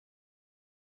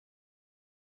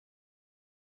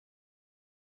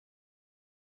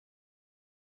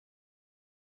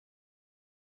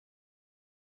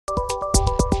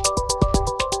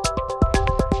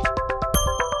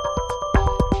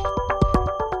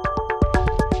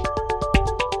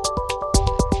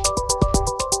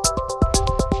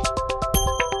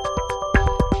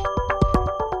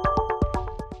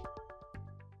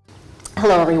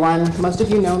Hello, everyone. Most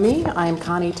of you know me. I'm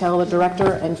Connie Tell, the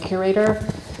Director and Curator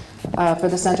for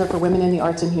the Center for Women in the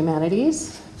Arts and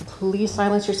Humanities. Please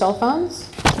silence your cell phones.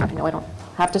 I know I don't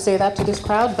have to say that to this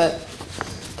crowd, but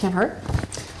can't hurt.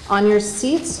 On your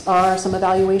seats are some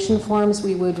evaluation forms.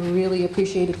 We would really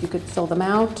appreciate if you could fill them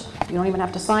out. You don't even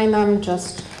have to sign them,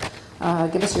 just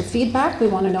give us your feedback. We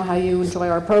want to know how you enjoy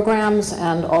our programs,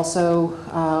 and also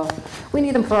we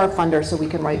need them for our funders so we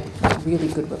can write really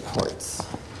good reports.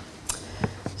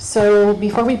 So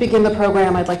before we begin the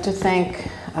program, I'd like to thank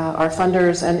our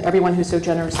funders and everyone who so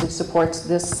generously supports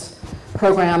this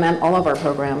program and all of our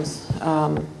programs.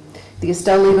 The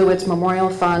Estelle Leibowitz Memorial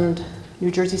Fund,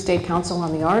 New Jersey State Council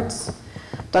on the Arts,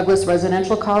 Douglas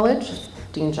Residential College,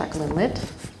 Dean Jacqueline Litt,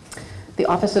 the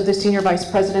Office of the Senior Vice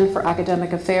President for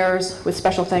Academic Affairs, with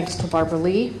special thanks to Barbara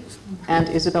Lee and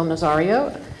Isabel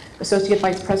Nazario, Associate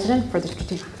Vice President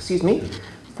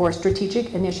for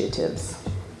Strategic Initiatives,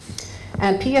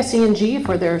 and PSE&G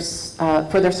for their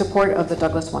support of the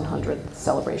Douglas 100th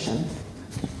celebration.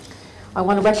 I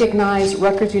want to recognize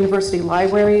Rutgers University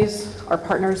Libraries, our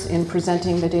partners in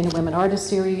presenting the Dana Women Artists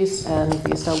Series and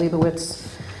the Estelle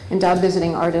Leibowitz Endowed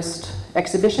Visiting Artist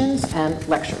exhibitions and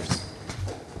lectures.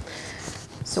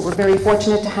 So we're very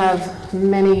fortunate to have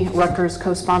many Rutgers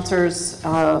co-sponsors,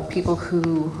 people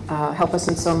who help us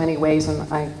in so many ways, and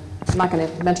I'm not going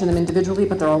to mention them individually,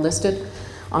 but they're all listed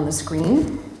on the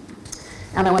screen.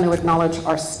 And I want to acknowledge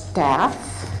our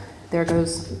staff. There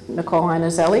goes Nicole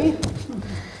Inazelli,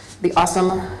 the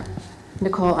awesome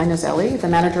Nicole Inazelli, the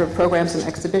Manager of Programs and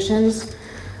Exhibitions,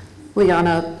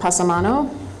 Liana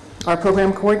Passamano, our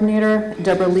Program Coordinator,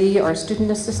 Deborah Lee, our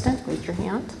Student Assistant, raise your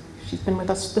hand. She's been with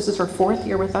us, this is her 4th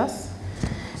year with us,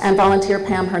 and volunteer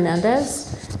Pam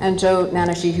Hernandez, and Joe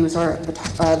Nanashi, who is our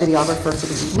videographer for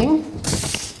the evening.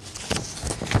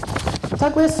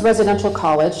 Douglas Residential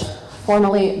College,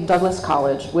 formerly Douglas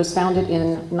College, was founded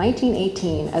in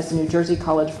 1918 as the New Jersey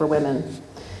College for Women.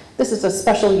 This is a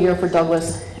special year for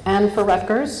Douglas and for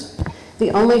Rutgers, the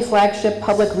only flagship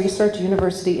public research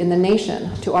university in the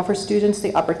nation to offer students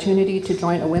the opportunity to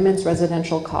join a women's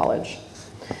residential college.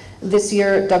 This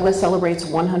year, Douglas celebrates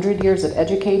 100 years of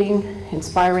educating,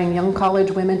 inspiring young college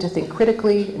women to think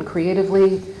critically and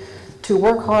creatively, to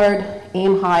work hard,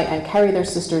 aim high, and carry their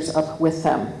sisters up with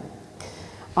them.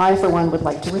 I, for one, would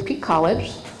like to repeat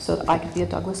college so that I could be a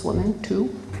Douglas woman,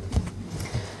 too.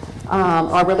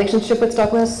 Our relationship with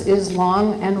Douglas is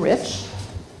long and rich.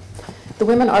 The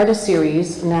Women Artists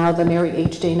Series, now the Mary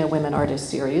H. Dana Women Artists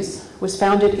Series, was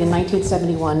founded in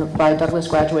 1971 by Douglas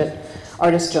graduate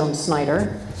artist Joan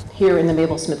Snyder here in the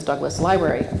Mabel Smith Douglas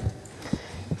Library.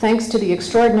 Thanks to the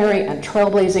extraordinary and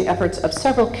trailblazing efforts of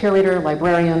several curator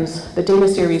librarians, the Dana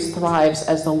Series thrives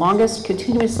as the longest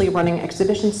continuously running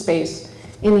exhibition space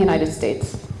in the United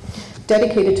States,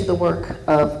 dedicated to the work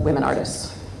of women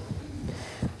artists.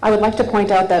 I would like to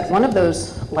point out that one of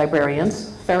those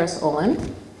librarians, Ferris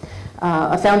Olin,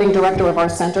 a founding director of our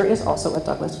center, is also a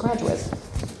Douglas graduate.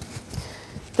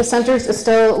 The center's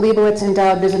Estelle Leibowitz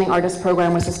Endowed Visiting Artist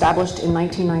Program was established in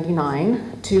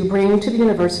 1999 to bring to the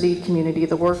university community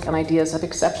the work and ideas of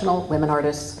exceptional women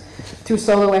artists through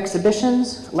solo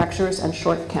exhibitions, lectures, and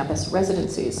short campus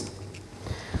residencies.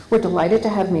 We're delighted to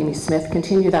have Mamie Smith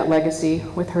continue that legacy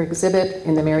with her exhibit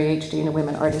in the Mary H. Dana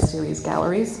Women Artists Series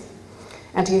galleries,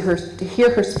 and to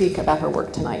hear her speak about her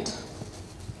work tonight.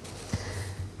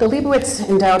 The Leibowitz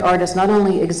Endowed Artist not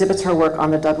only exhibits her work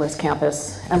on the Douglas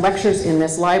campus and lectures in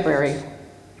this library,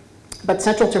 but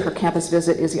central to her campus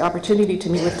visit is the opportunity to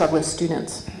meet with Douglas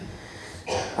students.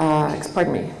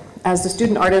 As the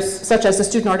student artists, such as the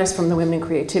student artists from the Women in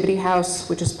Creativity House,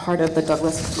 which is part of the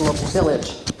Douglas Global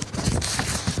Village.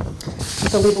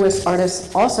 The Leibowitz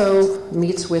artist also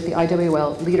meets with the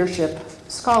IWL Leadership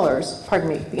Scholars,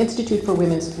 the Institute for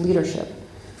Women's Leadership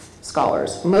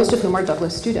Scholars, most of whom are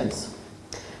Douglas students.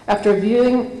 After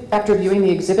viewing the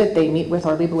exhibit, they meet with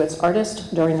our Leibowitz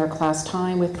artist during their class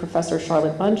time with Professor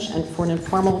Charlotte Bunch and for an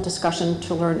informal discussion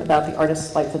to learn about the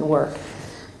artist's life and work.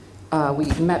 We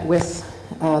met with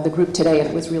the group today, and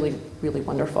it was really, really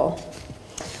wonderful.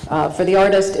 For the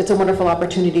artist, it's a wonderful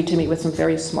opportunity to meet with some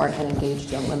very smart and engaged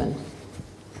young women.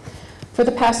 For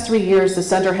the past 3 years, the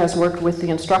center has worked with the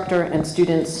instructor and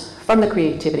students from the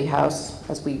Creativity House,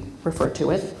 as we refer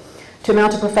to it, to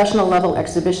mount a professional level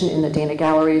exhibition in the Dana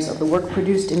Galleries of the work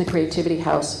produced in the Creativity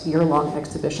House year-long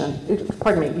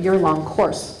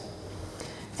course.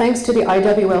 Thanks to the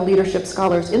IWL Leadership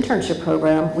Scholars Internship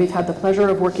Program, we've had the pleasure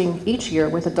of working each year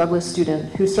with a Douglas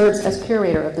student who serves as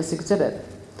curator of this exhibit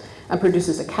and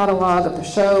produces a catalog of the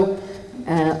show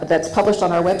that's published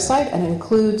on our website and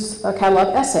includes a catalog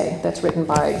essay that's written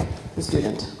by the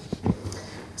student.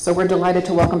 So we're delighted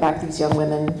to welcome back these young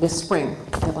women this spring.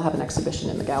 They will have an exhibition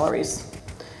in the galleries.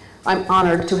 I'm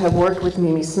honored to have worked with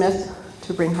Mimi Smith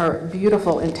to bring her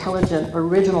beautiful, intelligent,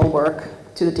 original work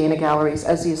to the Dana Galleries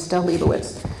as the Estelle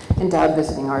Leibowitz Endowed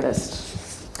Visiting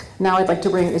Artist. Now I'd like to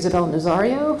bring Isabel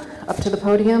Nazario up to the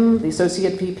podium, the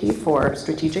Associate VP for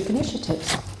Strategic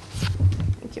Initiatives.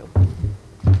 Thank you.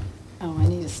 Oh, I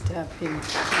need to step here.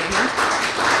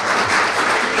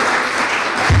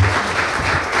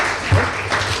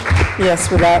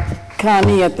 Yes, without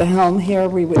Connie at the helm here,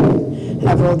 we would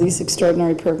have all these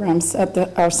extraordinary programs at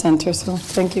our center, so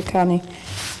thank you, Connie.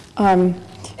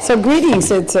 So greetings,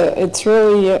 it's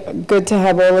really good to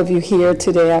have all of you here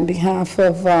today on behalf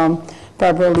of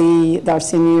Barbara Lee, our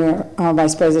senior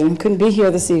vice president, couldn't be here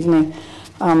this evening.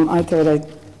 I thought I'd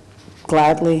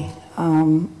gladly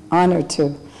honored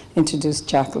to introduce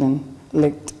Jacqueline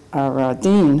Licht, our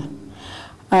dean.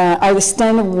 I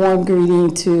extend a warm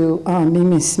greeting to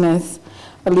Mimi Smith,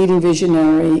 a leading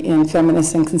visionary in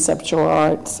feminist and conceptual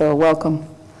art, so welcome.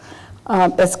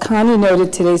 As Connie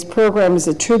noted, today's program is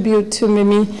a tribute to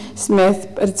Mimi Smith,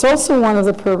 but it's also one of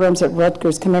the programs at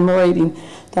Rutgers commemorating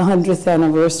the 100th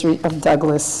anniversary of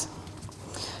Douglass.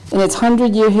 In its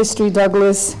 100-year history,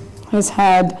 Douglass has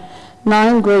had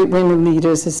 9 great women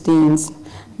leaders as deans,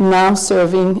 now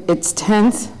serving its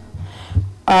 10th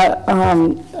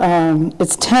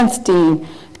dean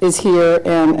is here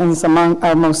and is among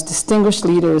our most distinguished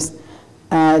leaders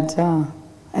at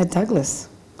Douglass.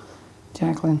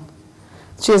 Jacqueline.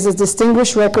 She has a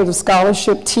distinguished record of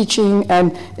scholarship, teaching,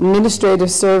 and administrative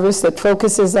service that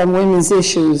focuses on women's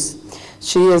issues.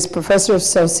 She is professor of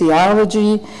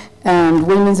sociology and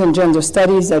women's and gender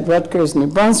studies at Rutgers, New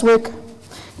Brunswick.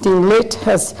 Dean Litt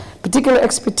has particular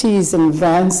expertise in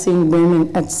advancing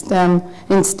women in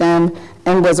STEM,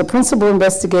 and was a principal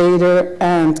investigator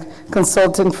and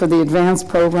consultant for the advanced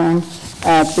program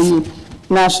at the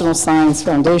National Science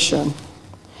Foundation.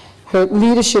 Her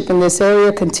leadership in this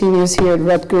area continues here at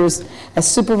Rutgers as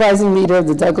supervising leader of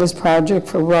the Douglass Project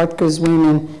for Rutgers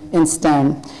Women in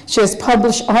STEM. She has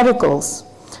published articles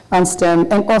on STEM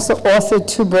and also authored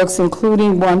 2 books,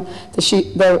 including one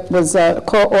that was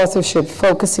co-authorship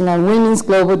focusing on women's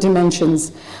global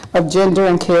dimensions of gender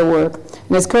and care work,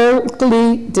 and is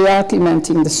currently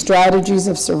documenting the strategies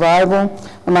of survival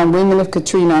among women of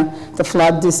Katrina, the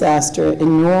flood disaster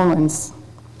in New Orleans.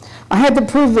 I had the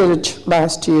privilege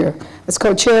last year as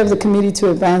co-chair of the Committee to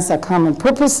Advance Our Common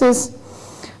Purposes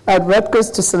at Rutgers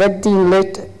to select Dean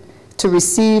Litt to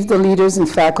receive the Leaders in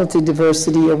Faculty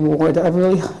Diversity Award, a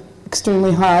really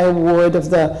extremely high award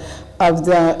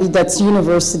that's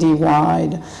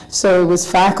university-wide. So it was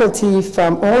faculty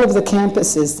from all of the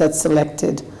campuses that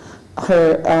selected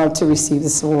her to receive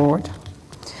this award.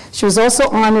 She was also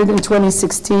honored in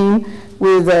 2016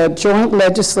 with a joint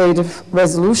legislative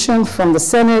resolution from the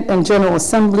Senate and General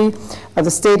Assembly of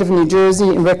the state of New Jersey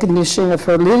in recognition of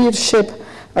her leadership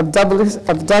of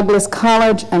Douglass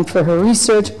College and for her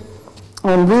research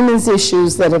on women's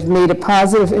issues that have made a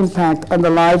positive impact on the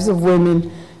lives of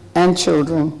women and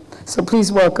children. So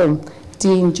please welcome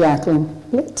Dean Jacqueline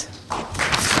Litt. I'll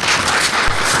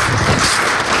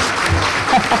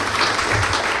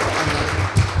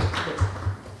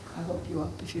help you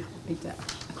up if you help me down.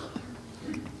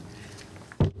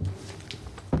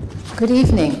 Good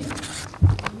evening,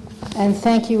 and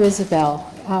thank you,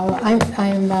 Isabel. I'm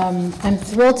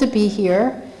thrilled to be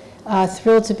here,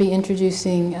 thrilled to be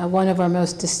introducing one of our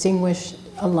most distinguished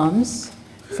alums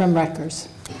from Rutgers.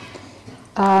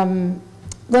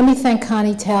 Let me thank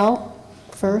Connie Tell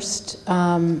first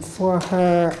for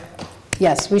her,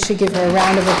 yes, we should give her a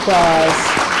round of applause,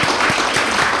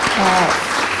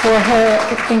 for her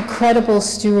incredible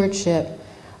stewardship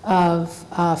of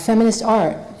feminist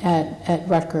art at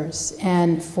Rutgers,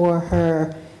 and for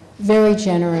her very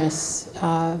generous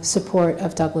support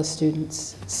of Douglass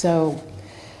students. So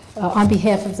on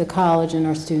behalf of the college and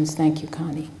our students, thank you,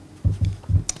 Connie.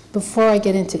 Before I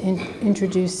get into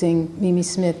introducing Mimi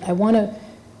Smith, I want to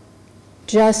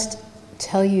just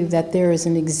tell you that there is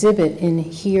an exhibit in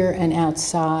Here and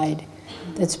Outside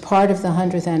that's part of the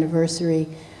 100th anniversary.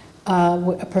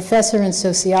 A professor in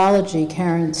sociology,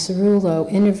 Karen Cerullo,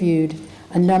 interviewed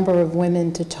a number of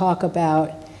women to talk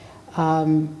about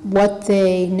what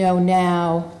they know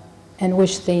now and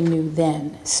wish they knew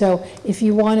then. So if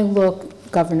you want to look,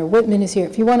 Governor Whitman is here,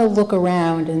 if you want to look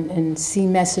around and see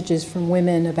messages from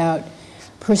women about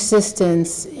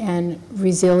persistence and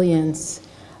resilience,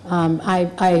 I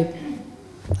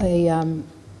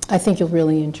think you'll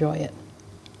really enjoy it.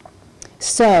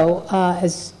 So,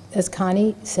 as as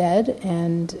Connie said,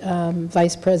 and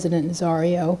Vice President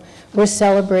Nazario, we're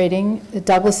celebrating,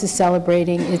 Douglas is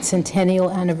celebrating its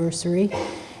centennial anniversary,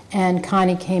 and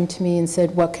Connie came to me and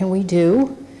said, what can we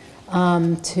do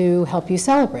to help you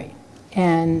celebrate?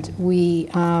 And we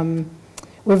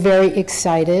were very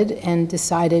excited and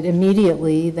decided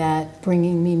immediately that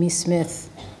bringing Mimi Smith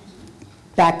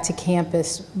back to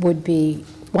campus would be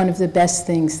one of the best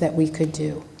things that we could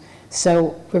do.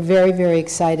 So we're very, very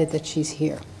excited that she's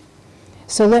here.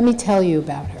 So let me tell you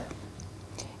about her.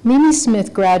 Mimi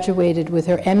Smith graduated with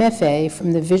her MFA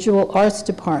from the Visual Arts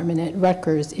Department at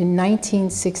Rutgers in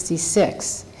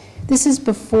 1966. This is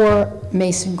before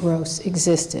Mason Gross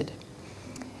existed.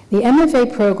 The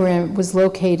MFA program was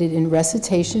located in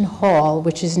Recitation Hall,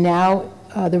 which is now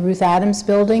the Ruth Adams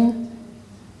building,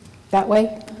 that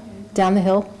way, down the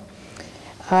hill,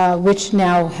 which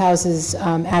now houses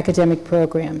academic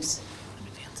programs.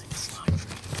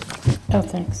 Oh,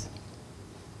 thanks.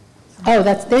 Oh,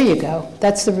 there you go.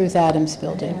 That's the Ruth Adams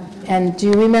building. Yeah. And do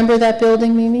you remember that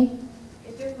building, Mimi?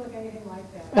 It didn't look anything like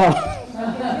that.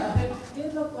 Oh. It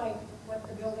did look like what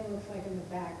the building looks like in the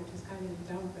back, which is kind of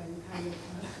dump and kind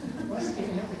of musty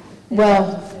and everything.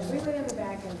 Well, We went in the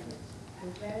back entrance.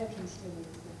 That entrance didn't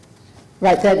exist.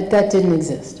 right, that didn't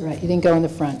exist, right? You didn't go in the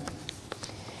front.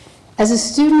 As a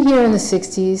student here in the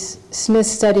 60s, Smith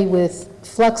studied with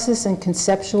Fluxus and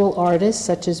conceptual artists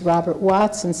such as Robert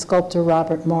Watts and sculptor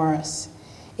Robert Morris.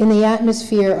 In the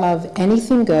atmosphere of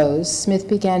anything goes, Smith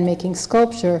began making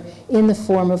sculpture in the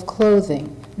form of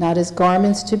clothing, not as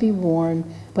garments to be worn,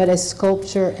 but as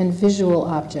sculpture and visual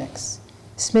objects.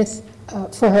 Smith,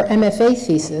 for her MFA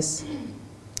thesis,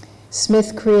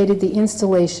 Smith created the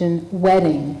installation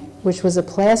Wedding, which was a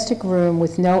plastic room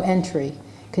with no entry,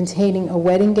 containing a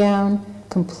wedding gown,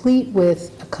 complete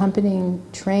with accompanying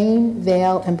train,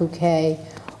 veil, and bouquet,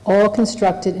 all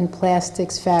constructed in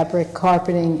plastics, fabric,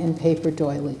 carpeting, and paper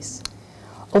doilies.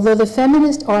 Although the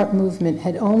feminist art movement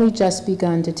had only just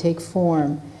begun to take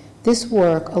form, this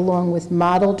work, along with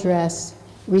model dress,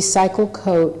 recycled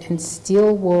coat, and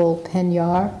steel wool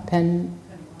peignoir,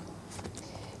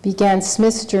 began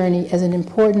Smith's journey as an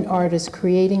important artist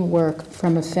creating work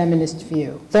from a feminist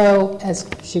view. Though, as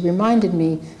she reminded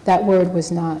me, that word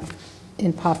was not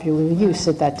in popular use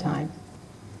at that time.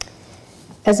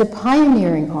 As a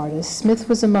pioneering artist, Smith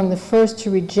was among the first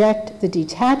to reject the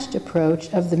detached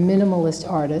approach of the minimalist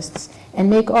artists and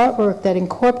make artwork that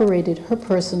incorporated her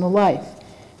personal life,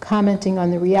 commenting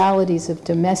on the realities of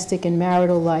domestic and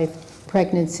marital life,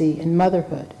 pregnancy, and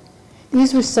motherhood.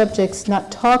 These were subjects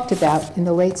not talked about in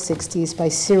the late 60s by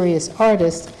serious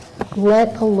artists,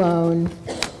 let alone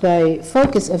the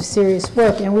focus of serious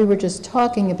work. And we were just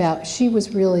talking about, she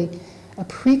was really a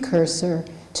precursor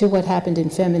to what happened in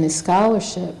feminist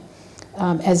scholarship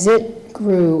as it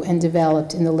grew and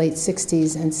developed in the late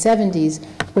 60s and 70s,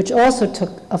 which also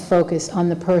took a focus on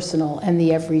the personal and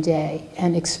the everyday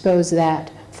and exposed that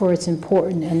for its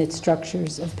importance and its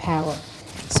structures of power.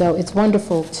 So it's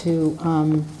wonderful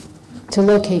to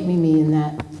locate Mimi in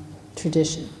that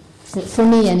tradition, for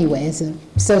me anyway, as a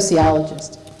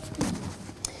sociologist.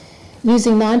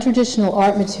 Using non-traditional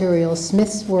art materials,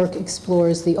 Smith's work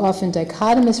explores the often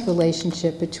dichotomous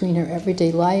relationship between her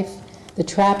everyday life, the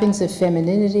trappings of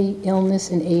femininity, illness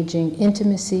and aging,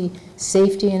 intimacy,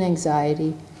 safety and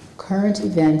anxiety, current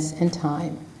events and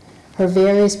time. Her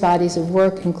various bodies of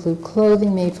work include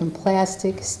clothing made from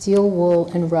plastic, steel wool,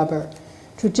 and rubber,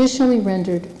 traditionally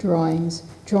rendered drawings,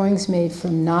 drawings made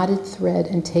from knotted thread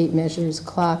and tape measures,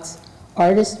 clocks,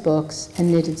 artist books,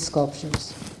 and knitted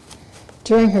sculptures.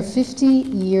 During her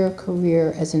 50-year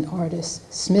career as an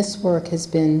artist, Smith's work has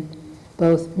been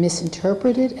both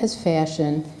misinterpreted as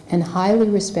fashion and highly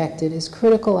respected as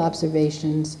critical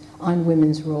observations on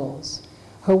women's roles.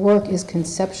 Her work is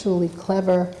conceptually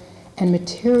clever and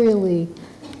materially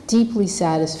deeply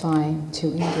satisfying to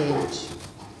engage.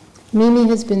 Mimi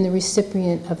has been the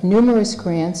recipient of numerous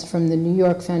grants from the New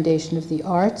York Foundation of the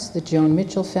Arts, the Joan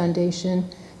Mitchell Foundation,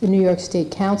 the New York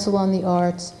State Council on the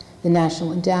Arts, the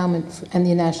National Endowment for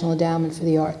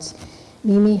the Arts.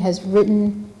 Mimi has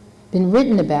been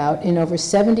written about in over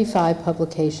 75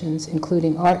 publications,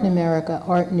 including Art in America,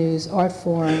 Art News, Art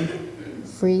Forum,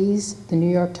 Frieze, the New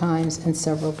York Times, and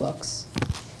several books.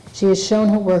 She has shown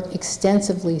her work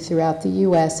extensively throughout the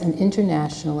U.S. and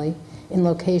internationally in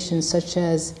locations such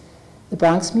as the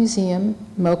Bronx Museum,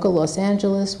 MoCA Los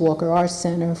Angeles, Walker Arts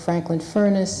Center, Franklin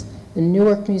Furnace, the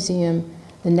Newark Museum,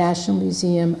 the National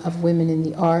Museum of Women in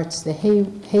the Arts, the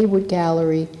Haywood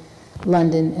Gallery,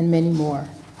 London, and many more.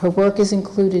 Her work is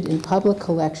included in public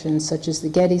collections such as the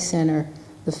Getty Center,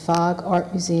 the Fogg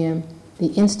Art Museum,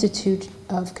 the Institute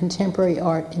of Contemporary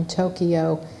Art in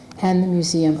Tokyo, and the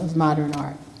Museum of Modern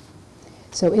Art.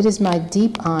 So it is my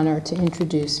deep honor to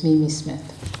introduce Mimi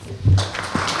Smith.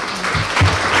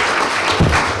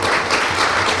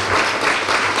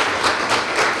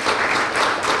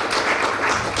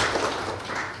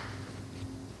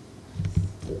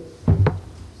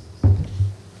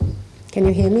 Can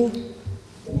you hear me?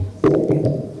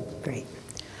 Great.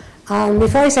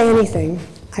 Before I say anything,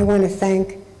 I want to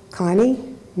thank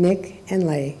Connie, Nick, and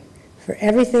Leigh for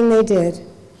everything they did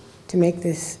to make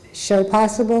this show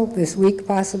possible, this week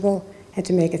possible, and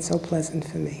to make it so pleasant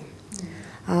for me.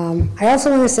 I also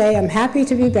want to say I'm happy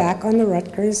to be back on the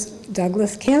Rutgers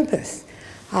Douglas campus.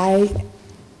 I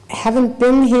haven't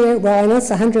been here, well, I know it's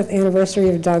the 100th anniversary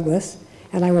of Douglas,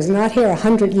 and I was not here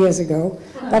 100 years ago,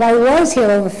 but I was here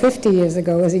over 50 years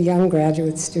ago as a young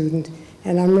graduate student,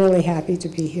 and I'm really happy to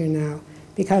be here now,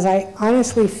 because I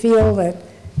honestly feel that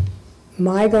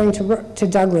my going to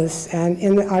Douglas and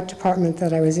in the art department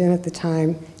that I was in at the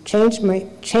time changed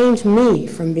me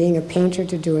from being a painter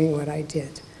to doing what I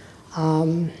did.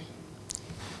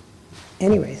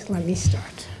 Anyways, let me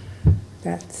start.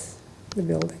 That's the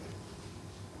building.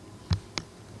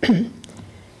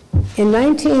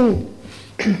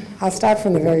 I'll start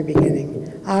from the very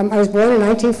beginning. I was born in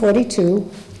 1942,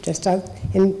 just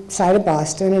inside of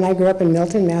Boston, and I grew up in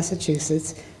Milton,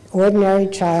 Massachusetts. Ordinary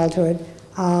childhood.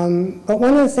 But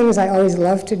one of the things I always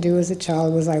loved to do as a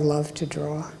child was I loved to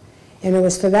draw. And it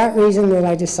was for that reason that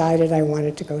I decided I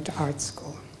wanted to go to art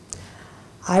school.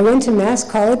 I went to Mass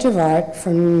College of Art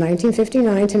from 1959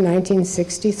 to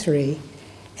 1963.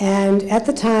 And at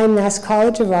the time, Mass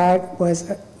College of Art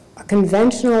was a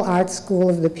conventional art school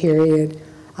of the period.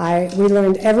 We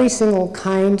learned every single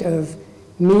kind of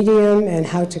medium and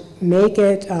how to make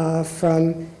it,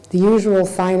 from the usual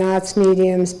fine arts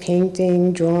mediums,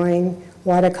 painting, drawing,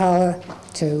 watercolor,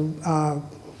 to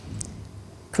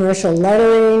commercial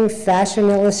lettering,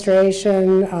 fashion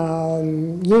illustration,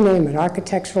 you name it,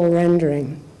 architectural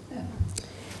rendering.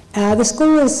 The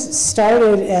school was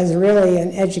started as really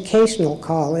an educational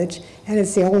college, and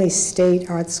it's the only state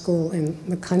art school in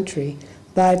the country.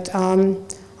 But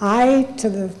I, to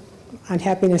the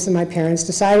unhappiness of my parents,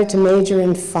 decided to major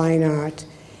in fine art.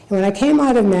 And when I came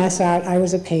out of Mass Art, I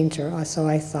was a painter, or so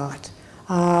I thought.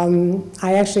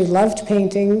 I actually loved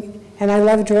painting, and I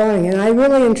loved drawing, and I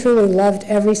really and truly loved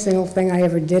every single thing I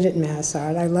ever did at Mass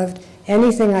Art. I loved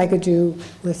anything I could do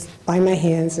by my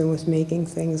hands and with making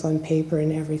things on paper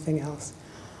and everything else.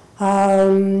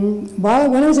 When I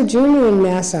was a junior in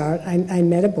Mass Art, I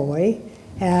met a boy,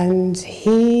 and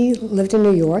he lived in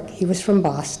New York. He was from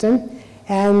Boston,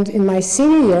 and in my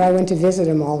senior year, I went to visit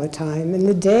him all the time. And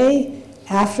the day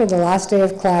after the last day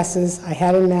of classes I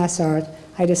had in Mass Art,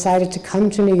 I decided to come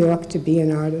to New York to be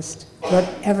an artist,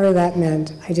 whatever that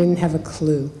meant. I didn't have a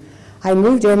clue. I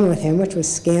moved in with him, which was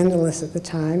scandalous at the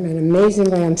time, and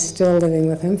amazingly, I'm still living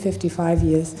with him 55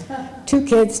 years. 2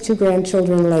 kids, 2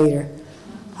 grandchildren later.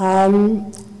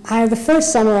 The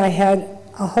first summer I had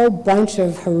a whole bunch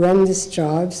of horrendous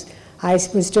jobs. I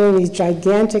was doing these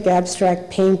gigantic abstract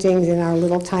paintings in our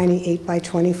little tiny 8 by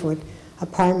 20 foot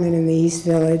apartment in the East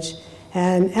Village.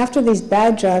 And after these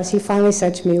bad jobs, he finally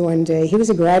said to me one day, he was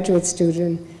a graduate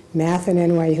student, math at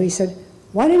NYU, he said,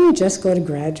 "Why don't you just go to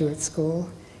graduate school?"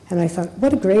 And I thought,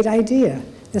 what a great idea.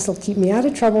 This will keep me out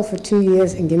of trouble for 2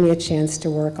 years and give me a chance to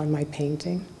work on my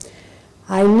painting.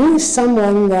 I knew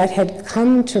someone that had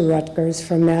come to Rutgers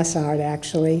from Mass Art,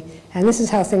 actually, and this is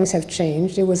how things have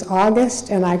changed. It was August,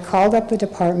 and I called up the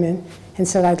department and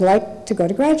said, I'd like to go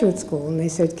to graduate school. And they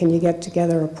said, can you get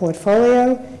together a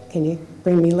portfolio? Can you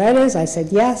bring me letters? I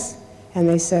said, yes. And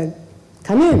they said,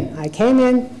 come in. I came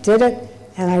in, did it,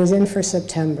 and I was in for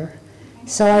September.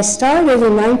 So I started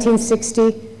in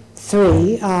 1963.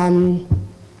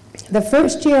 The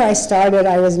first year I started,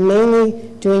 I was mainly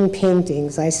doing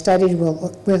paintings. I studied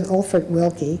with Ulfert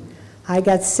Wilkie. I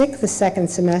got sick the second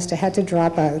semester, had to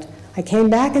drop out. I came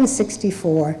back in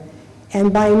 '64,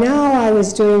 and by now I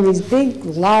was doing these big,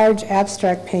 large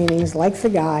abstract paintings like the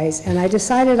guys, and I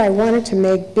decided I wanted to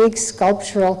make big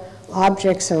sculptural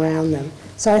objects around them.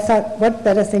 So I thought, what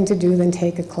better thing to do than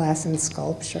take a class in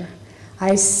sculpture?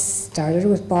 I started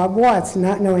with Bob Watts,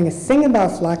 not knowing a thing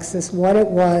about Fluxus, what it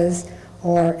was,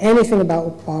 or anything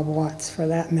about Bob Watts, for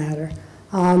that matter.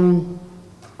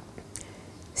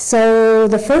 So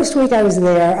the first week I was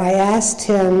there, I asked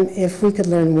him if we could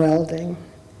learn welding.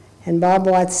 And Bob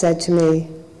Watts said to me,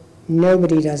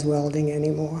 nobody does welding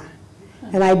anymore.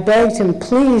 And I begged him,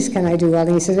 please, can I do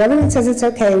welding? He said, everyone says it's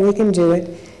okay, we can do it.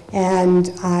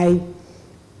 And I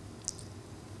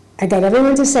got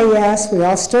everyone to say yes. We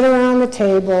all stood around the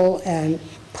table and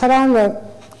put on the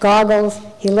goggles.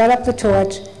 He lit up the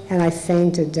torch, and I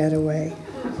fainted dead away.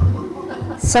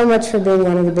 So much for being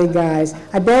one of the big guys.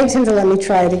 I begged him to let me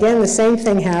try it again. The same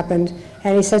thing happened,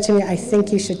 and he said to me, I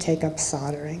think you should take up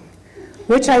soldering,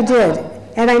 which I did.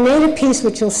 And I made a piece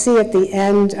which you'll see at the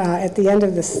end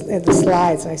of the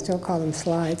slides. I still call them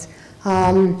slides,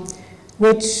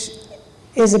 which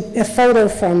is a photo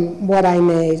from what I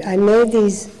made. I made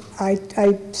these, I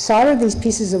soldered these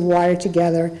pieces of wire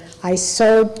together. I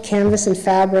sewed canvas and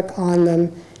fabric on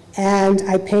them, and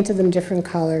I painted them different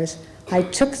colors. I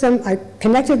took them, I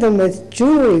connected them with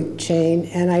jewelry chain,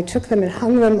 and I took them and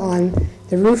hung them on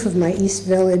the roof of my East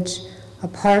Village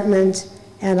apartment,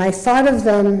 and I thought of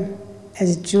them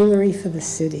as jewelry for the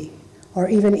city, or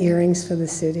even earrings for the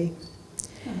city.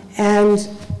 And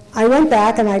I went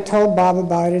back and I told Bob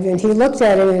about it, and he looked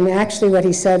at it, and actually what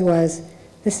he said was,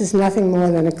 this is nothing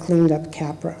more than a cleaned up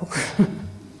capro.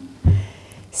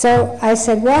 So I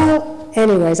said, well,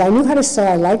 anyways, I knew how to sew.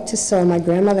 I liked to sew. My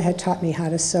grandmother had taught me how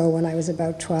to sew when I was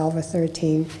about 12 or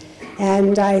 13.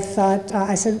 And I thought,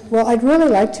 I said, well, I'd really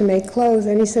like to make clothes.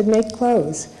 And he said, make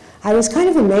clothes. I was kind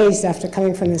of amazed after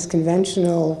coming from this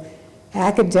conventional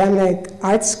academic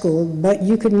art school, but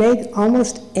you could make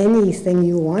almost anything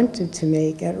you wanted to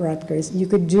make at Rutgers. You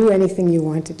could do anything you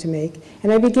wanted to make.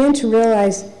 And I began to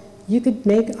realize you could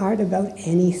make art about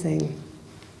anything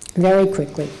very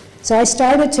quickly. So I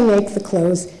started to make the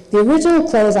clothes. The original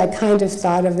clothes I kind of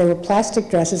thought of, they were plastic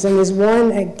dresses, and there's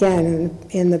one, again,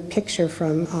 in the picture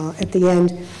from at the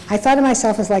end. I thought of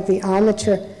myself as like the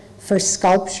armature for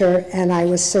sculpture, and I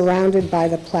was surrounded by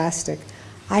the plastic.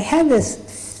 I had this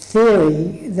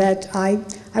theory that I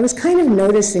was kind of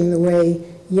noticing the way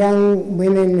young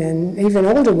women and even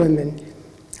older women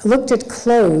looked at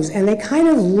clothes, and they kind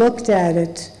of looked at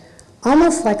it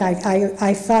almost like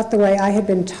I thought the way I had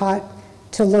been taught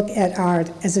to look at art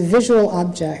as a visual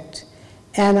object.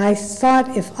 And I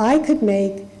thought if I could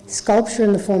make sculpture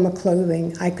in the form of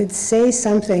clothing, I could say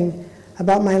something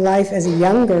about my life as a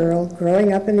young girl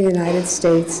growing up in the United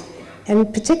States,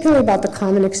 and particularly about the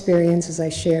common experiences I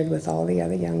shared with all the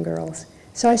other young girls.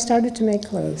 So I started to make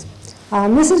clothes.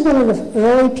 This is one of the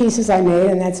early pieces I made,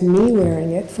 and that's me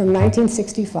wearing it, from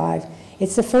 1965.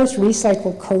 It's the first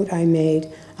recycled coat I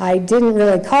made. I didn't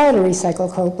really call it a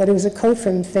recycled coat, but it was a coat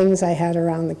from things I had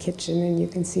around the kitchen, and you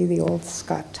can see the old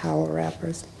Scott towel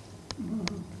wrappers.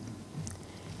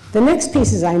 The next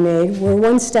pieces I made were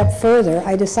one step further.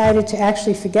 I decided to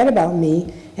actually forget about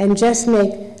me and just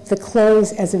make the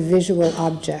clothes as a visual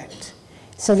object,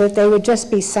 so that they would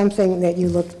just be something that you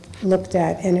looked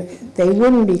at, and they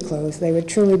wouldn't be clothes. They would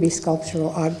truly be sculptural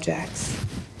objects.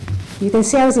 You can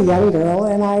see I was a young girl,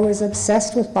 and I was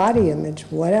obsessed with body image.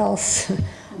 What else?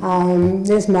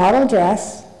 There's model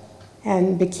dress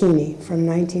and bikini from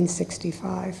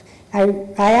 1965. I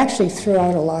actually threw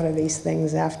out a lot of these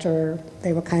things after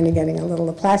they were kind of getting a little,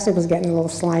 the plastic was getting a little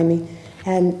slimy,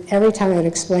 and every time I would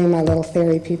explain my little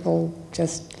theory, people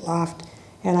just laughed.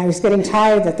 And I was getting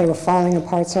tired that they were falling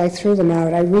apart, so I threw them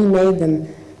out. I remade them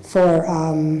for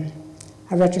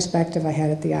a retrospective I had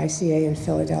at the ICA in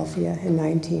Philadelphia in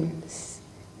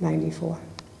 1994.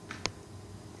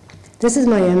 This is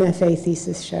my MFA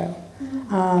thesis show.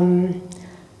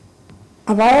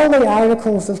 Of all the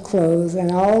articles of clothes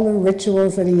and all the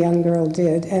rituals that a young girl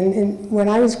did, and when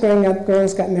I was growing up,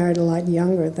 girls got married a lot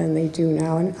younger than they do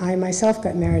now, and I myself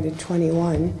got married at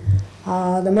 21.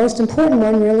 The most important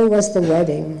one really was the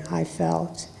wedding, I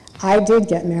felt. I did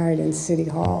get married in City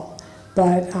Hall,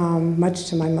 but much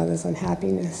to my mother's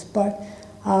unhappiness. But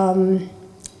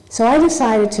so I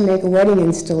decided to make a wedding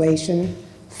installation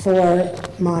for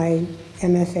my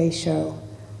MFA show.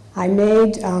 I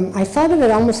thought of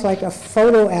it almost like a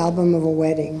photo album of a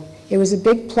wedding. It was a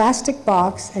big plastic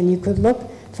box, and you could look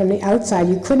from the outside.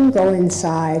 You couldn't go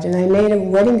inside. And I made a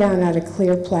wedding gown out of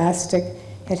clear plastic.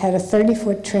 It had a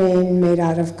 30-foot train made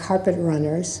out of carpet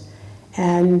runners,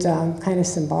 and kind of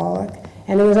symbolic.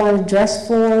 And it was on a dress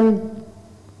form.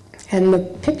 And the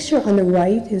picture on the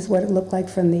right is what it looked like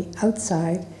from the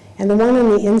outside. And the one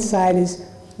on the inside is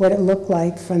what it looked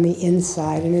like from the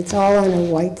inside. And it's all on a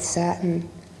white satin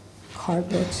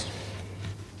carpet.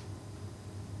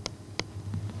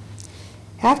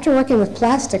 After working with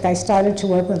plastic, I started to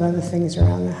work with other things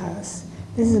around the house.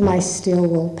 This is my steel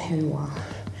wool peignoir.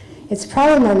 It's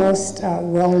probably my most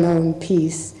well-known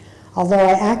piece, although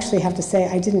I actually have to say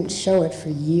I didn't show it for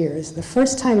years. The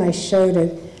first time I showed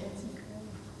it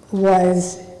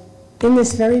was in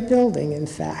this very building, in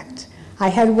fact. I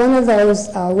had one of those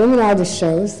women artist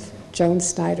shows, Joan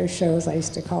Snyder shows, I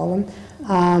used to call them,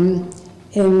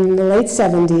 in the late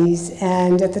 70s,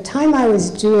 and at the time I was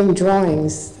doing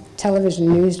drawings, television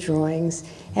news drawings,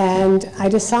 And I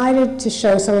decided to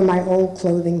show some of my old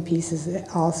clothing pieces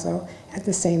also at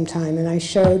the same time. And I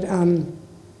showed,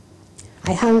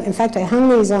 in fact, I hung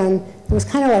these on, it was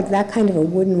kind of like that kind of a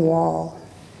wooden wall.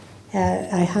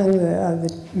 I hung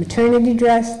the maternity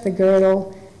dress, the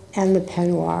girdle, and the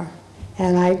peignoir.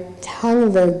 And I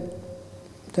hung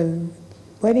the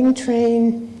wedding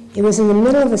train. It was in the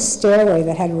middle of a stairway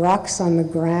that had rocks on the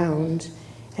ground.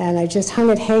 And I just hung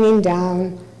it hanging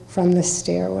down from the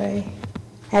stairway.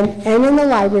 And in the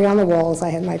library on the walls, I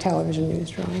had my television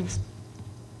news drawings.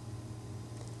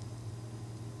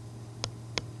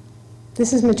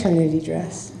 This is maternity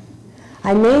dress.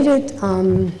 I made it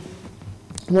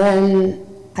when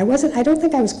I don't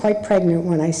think I was quite pregnant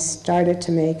when I started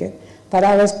to make it, but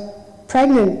I was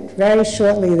pregnant very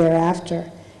shortly thereafter.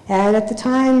 And at the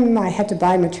time, I had to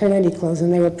buy maternity clothes,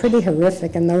 and they were pretty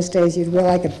horrific. In those days, you'd wear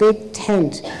like a big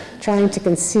tent trying to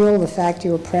conceal the fact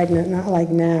you were pregnant, not like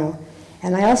now.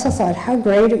 And I also thought how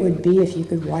great it would be if you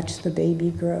could watch the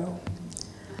baby grow.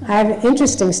 I have an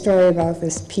interesting story about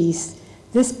this piece.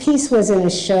 This piece was in a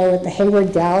show at the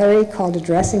Hayward Gallery called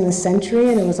Addressing the Century,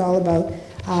 and it was all about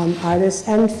artists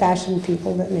and fashion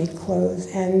people that make clothes.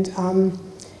 And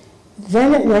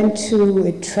then it went to,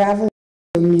 it traveled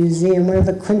to a museum, one of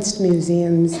the Kunst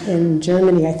museums in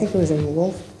Germany. I think it was in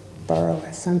Wolfboro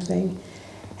or something.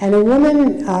 And a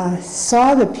woman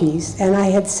saw the piece, and I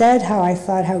had said how I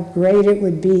thought how great it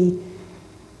would be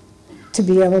to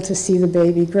be able to see the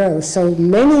baby grow. So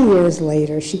many years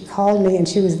later, she called me, and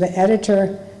she was the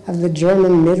editor of the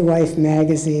German Midwife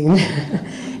magazine.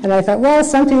 And I thought, well,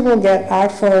 some people get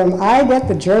Art Forum. I get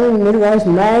the German Midwife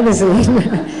magazine.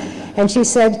 And she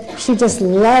said she just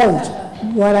loved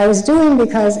what I was doing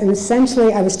because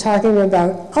essentially I was talking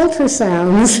about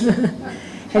ultrasounds.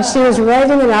 And she was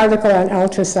writing an article on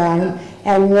ultrasound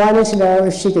and wanted to know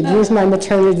if she could use my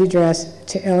maternity dress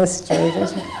to illustrate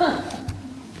it.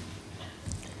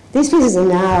 These pieces are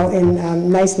now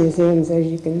in nice museums, as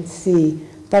you can see,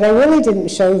 but I really didn't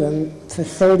show them for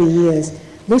 30 years.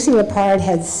 Lucy Lepard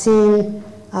had seen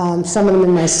some of them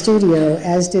in my studio,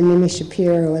 as did Mimi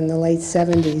Shapiro in the late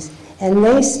 70s, and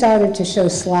they started to show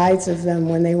slides of them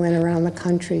when they went around the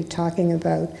country talking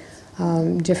about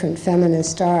different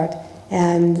feminist art.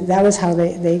 And that was how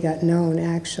they got known,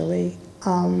 actually.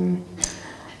 I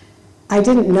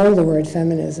didn't know the word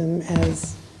feminism,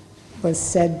 as was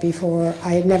said before.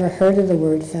 I had never heard of the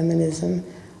word feminism.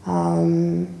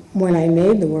 When I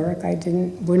made the work, I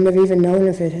wouldn't have even known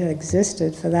if it had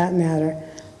existed, for that matter.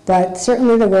 But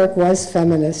certainly the work was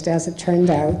feminist, as it turned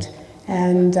out.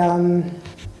 And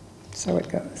so it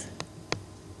goes.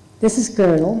 This is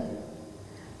girdle.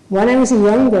 When I was a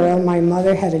young girl, my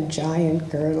mother had a giant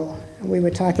girdle. We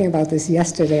were talking about this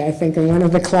yesterday, I think, in one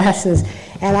of the classes,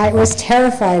 and I was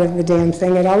terrified of the damn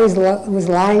thing. It always was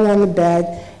lying on the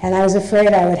bed, and I was afraid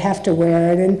I would have to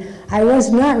wear it. And I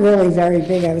was not really very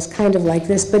big. I was kind of like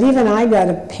this, but even I got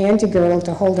a panty girdle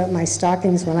to hold up my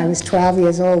stockings when I was 12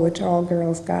 years old, which all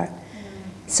girls got.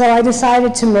 So I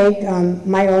decided to make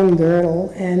my own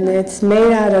girdle, and it's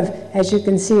made out of, as you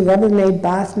can see, Rubbermaid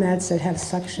bath mats that have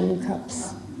suction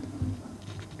cups.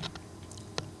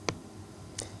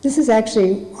 This is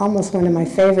actually almost one of my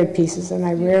favorite pieces, and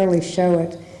I rarely show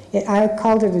it. I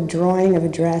called it a drawing of a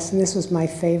dress, and this was my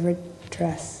favorite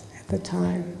dress at the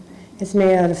time. It's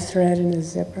made out of thread and a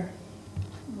zipper.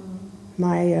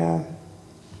 My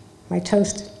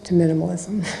toast to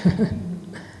minimalism.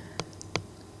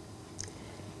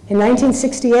 In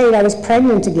 1968, I was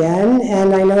pregnant again,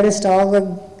 and I noticed all the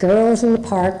girls in the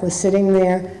park were sitting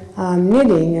there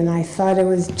knitting, and I thought it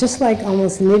was just like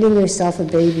almost knitting yourself a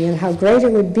baby, and how great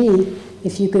it would be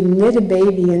if you could knit a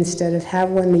baby instead of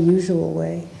have one the usual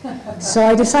way. So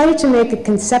I decided to make a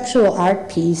conceptual art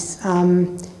piece.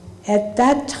 At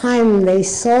that time, they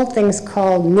sold things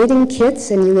called knitting kits,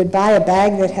 and you would buy a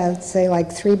bag that had, say,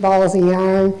 like 3 balls of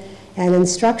yarn and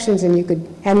instructions, and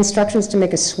instructions to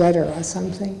make a sweater or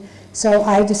something. So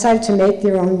I decided to make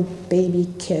your own baby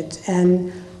kit,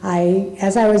 and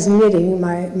as I was knitting,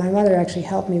 my mother actually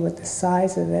helped me with the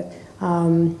size of it.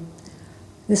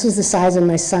 This was the size of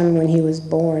my son when he was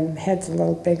born. The head's a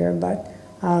little bigger, but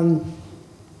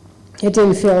it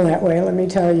didn't feel that way, let me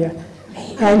tell you.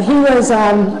 And he was,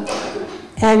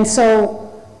 and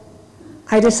so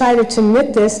I decided to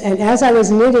knit this, and as I was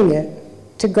knitting it,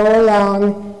 to go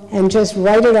along and just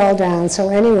write it all down so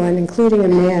anyone, including a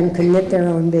man, could knit their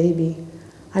own baby.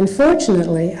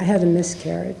 Unfortunately, I had a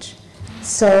miscarriage.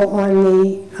 So on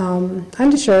the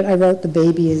undershirt, I wrote, "The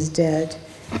baby is dead."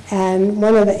 And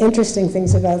one of the interesting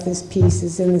things about this piece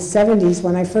is in the 70s,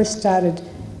 when I first started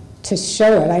to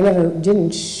show it, I never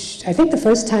didn't I think the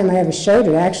first time I ever showed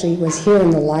it actually was here in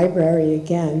the library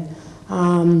again.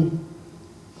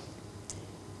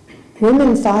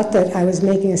 Women thought that I was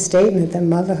making a statement that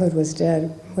motherhood was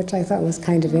dead, which I thought was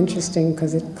kind of interesting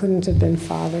because it couldn't have been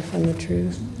farther from the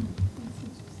truth.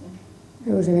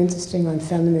 It was an interesting on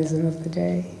feminism of the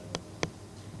day.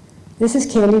 This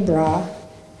is Candy Bra,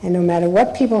 and no matter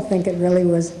what people think, it really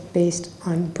was based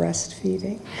on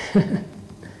breastfeeding.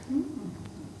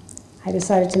 I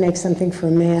decided to make something for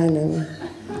a man, and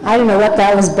I don't know what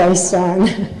that was based on.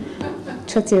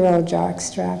 Tootsie Roll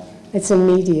jockstrap. It's a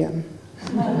medium.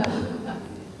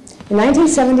 In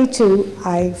 1972,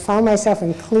 I found myself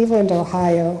in Cleveland,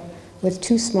 Ohio, with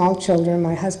 2 small children.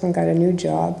 My husband got a new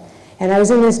job, and I was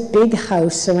in this big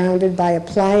house surrounded by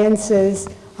appliances,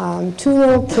 2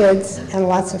 little kids, and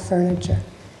lots of furniture.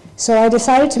 So I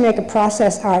decided to make a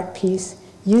process art piece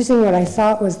using what I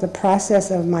thought was the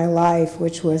process of my life,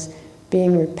 which was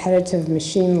being repetitive,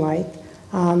 machine-like,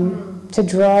 to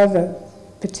draw the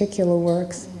particular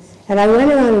works. And I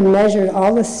went around and measured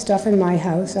all the stuff in my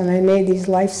house, and I made these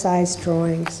life-size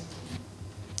drawings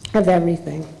of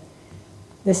everything.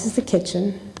 This is the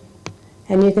kitchen,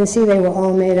 and you can see they were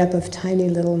all made up of tiny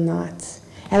little knots.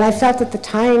 And I felt that the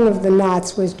tying of the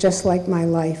knots was just like my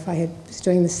life. I was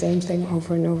doing the same thing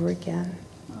over and over again.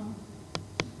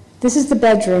 This is the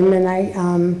bedroom,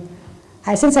 and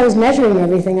since I was measuring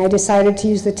everything, I decided to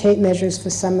use the tape measures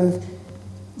for some of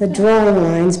the drawing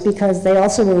lines because they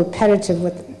also were repetitive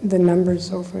with the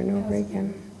numbers over and over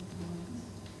again.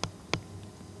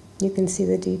 You can see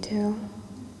the detail.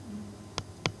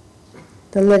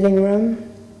 The living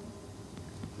room,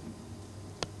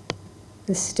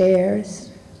 the stairs.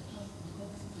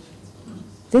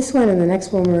 This one and the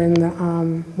next one were in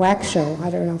the wax show. I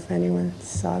don't know if anyone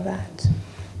saw that.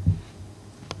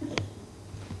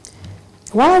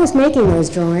 While I was making those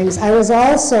drawings, I was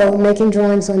also making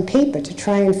drawings on paper to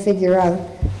try and figure out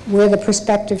where the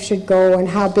perspective should go and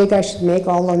how big I should make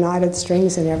all the knotted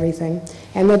strings and everything.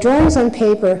 And the drawings on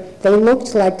paper, they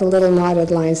looked like the little knotted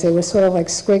lines. They were sort of like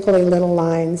squiggly little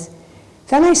lines.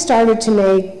 Then I started to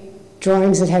make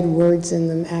drawings that had words in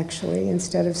them, actually,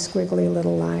 instead of squiggly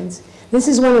little lines. This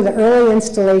is one of the early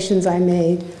installations I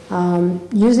made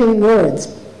using words.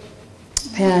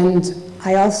 And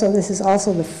this is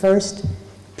also the first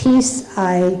piece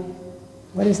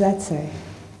what does that say?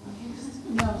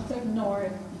 No, ignore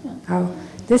it. Oh,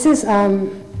 this is,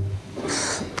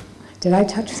 did I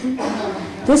touch something?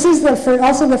 This is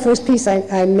also the first piece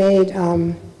I made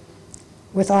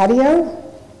with audio,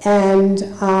 and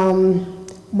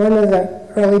one of the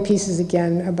early pieces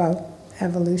again about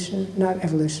evolution, not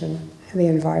evolution, the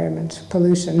environment,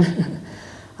 pollution.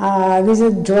 These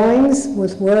are drawings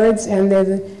with words, and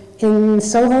they're in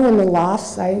Soho in the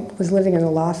lofts. I was living in a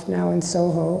loft now in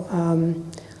Soho.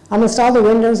 Almost all the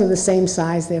windows are the same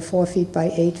size. They're 4 feet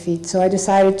by 8 feet. So I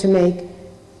decided to make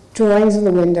drawings of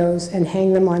the windows and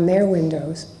hang them on their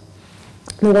windows.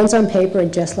 The ones on paper are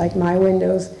just like my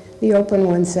windows. The open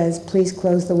one says, "Please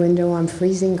close the window, I'm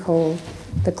freezing cold."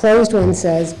 The closed one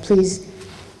says, "Please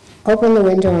open the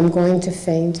window, I'm going to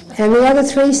faint." And the other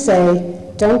 3 say,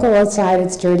 "Don't go outside,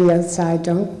 it's dirty outside.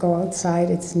 Don't go outside,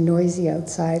 it's noisy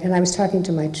outside." And I was talking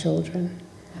to my children.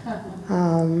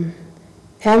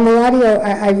 And the audio,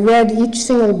 I read each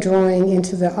single drawing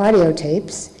into the audio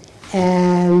tapes,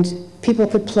 and people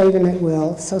could play them at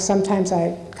will. So sometimes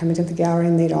I'd come into the gallery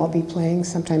and they'd all be playing,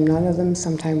 sometimes none of them,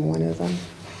 sometimes one of them.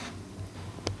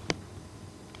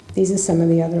 These are some of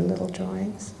the other little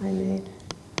drawings I made.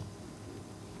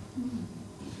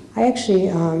 I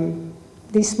actually,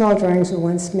 these small drawings were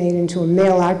once made into a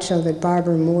mail art show that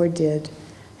Barbara Moore did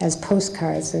as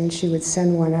postcards, and she would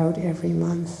send one out every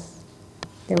month.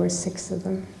 There were 6 of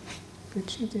them that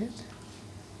she did.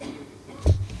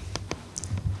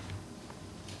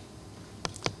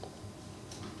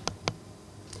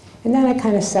 And then I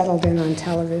kind of settled in on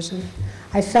television.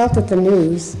 I felt that the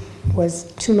news was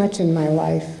too much in my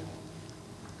life.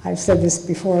 I've said this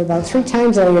before about 3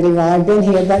 times already while I've been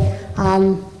here, but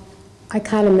I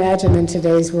can't imagine in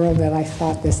today's world that I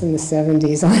thought this in the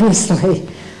 70s, honestly.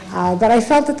 But I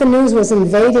felt that the news was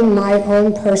invading my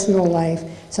own personal life,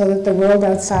 so that the world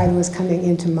outside was coming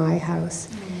into my house.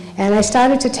 And I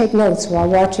started to take notes while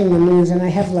watching the news, and I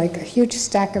have like a huge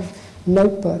stack of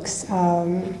notebooks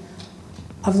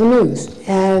of the news.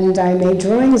 And I made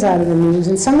drawings out of the news,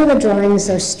 and some of the drawings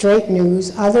are straight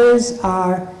news, others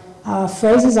are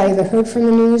phrases I either heard from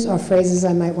the news or phrases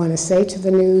I might want to say to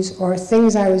the news or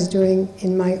things I was doing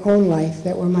in my own life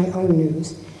that were my own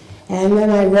news. And then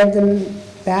I read them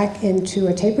back into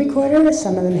a tape recorder.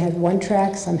 Some of them had 1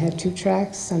 track, some had 2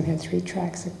 tracks, some had 3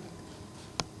 tracks.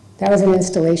 That was an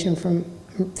installation from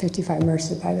 55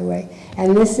 Mercer, by the way.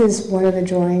 And this is one of the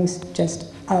drawings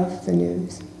just of the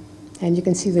news. And you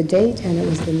can see the date, and it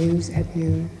was the news at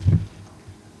noon.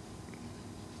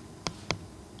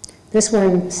 This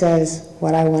one says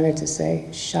what I wanted to say,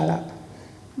 shut up.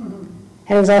 And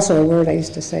it was also a word I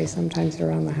used to say sometimes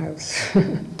around the house.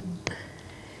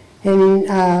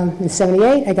 In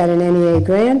 '78, I got an NEA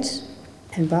grant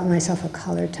and bought myself a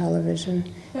color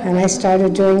television. And I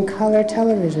started doing color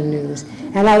television news.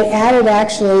 And I added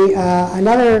actually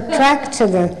another track to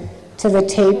the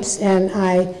tapes, and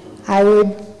I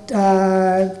would,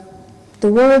 the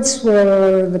words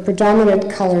were the predominant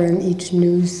color in each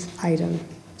news item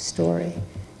story.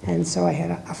 And so I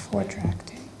had a 4-track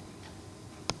tape.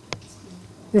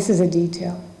 This is a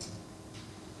detail.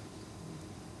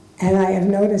 And I have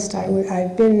noticed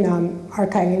I've been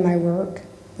archiving my work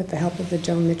with the help of the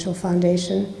Joan Mitchell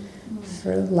Foundation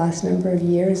for the last number of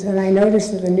years, and I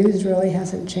noticed that the news really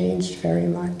hasn't changed very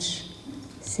much.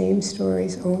 Same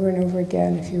stories over and over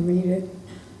again if you read it.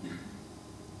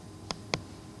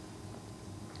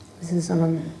 This is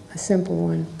a simple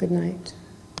one, good night.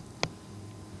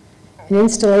 An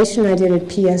installation I did at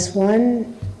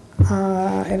PS1,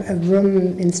 a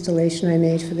room installation I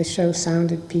made for the show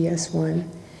Sound at PS1.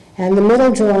 And the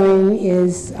middle drawing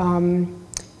is,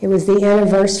 it was the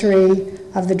anniversary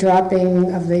of the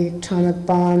dropping of the atomic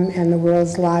bomb and the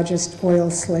world's largest oil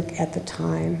slick at the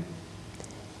time.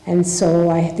 And so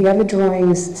the other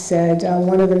drawings said,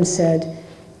 one of them said,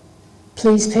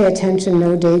 please pay attention,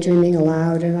 no daydreaming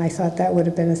allowed. And I thought that would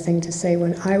have been a thing to say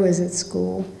when I was at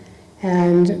school.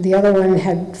 And the other one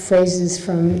had phrases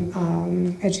from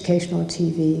educational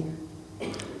TV.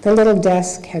 The little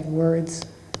desk had words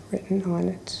written on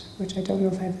it, which I don't know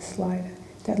if I have a slide.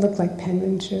 That looked like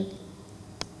penmanship.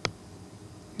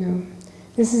 No.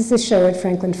 This is the show at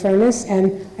Franklin Furnace,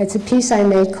 and it's a piece I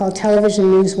made called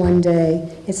Television News One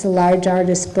Day. It's a large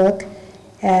artist book,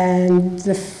 and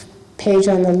the page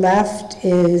on the left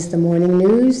is the morning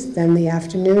news, then the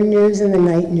afternoon news, and the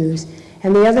night news.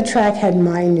 And the other track had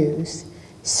my news.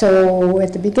 So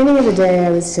at the beginning of the day,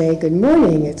 I would say, good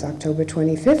morning, it's October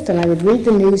 25th, and I would read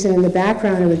the news, and in the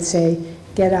background, I would say,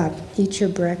 get up, eat your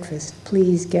breakfast,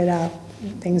 please get up,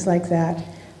 things like that.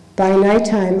 By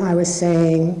nighttime, I was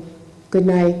saying, good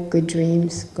night, good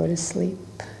dreams, go to sleep.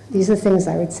 These are things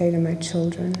I would say to my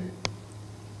children.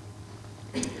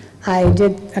 I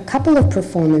did a couple of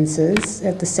performances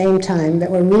at the same time that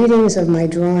were readings of my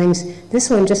drawings. This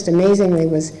one, just amazingly,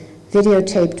 was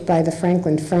videotaped by the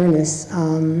Franklin Furnace.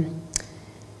 And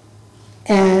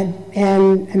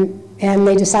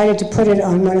they decided to put it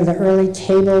on one of the early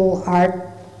cable art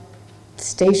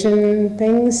station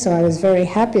things, so I was very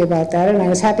happy about that, and I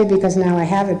was happy because now I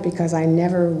have it, because I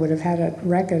never would have had a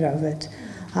record of it.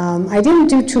 I didn't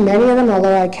do too many of them,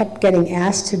 although I kept getting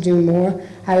asked to do more.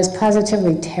 I was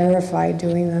positively terrified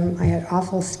doing them. I had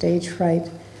awful stage fright.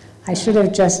 I should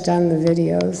have just done the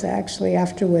videos, actually,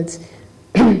 afterwards.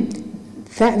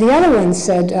 The other one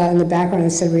said, in the background,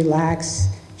 it said, relax,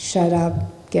 shut up,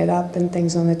 get up, and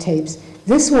things on the tapes.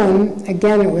 This one,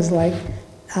 again, it was like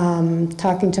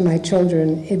talking to my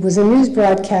children. It was a news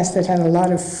broadcast that had a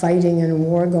lot of fighting and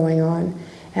war going on,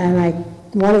 and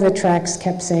one of the tracks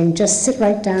kept saying, just sit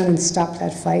right down and stop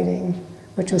that fighting,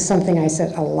 which was something I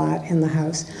said a lot in the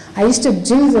house. I used to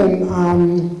do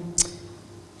them,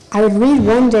 I would read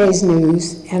one day's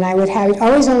news, and I'd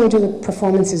always only do the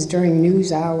performances during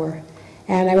news hour,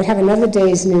 and I would have another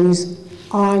day's news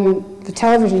on the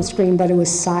television screen, but it was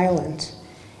silent.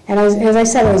 And as I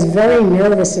said, I was very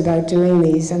nervous about doing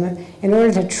these, and in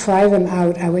order to try them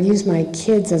out, I would use my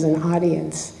kids as an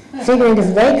audience, figuring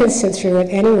if they could sit through it,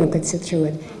 anyone could sit through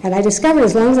it. And I discovered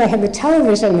as long as I had the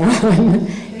television on,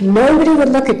 nobody would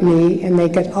look at me, and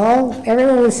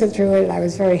everyone would sit through it, and I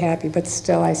was very happy, but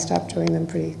still I stopped doing them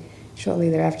pretty shortly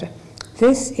thereafter.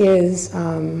 This is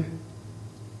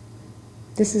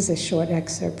a short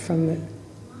excerpt from the...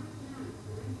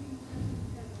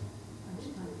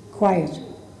 Quiet.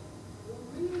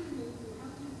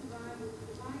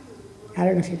 I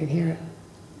don't know if you can hear it.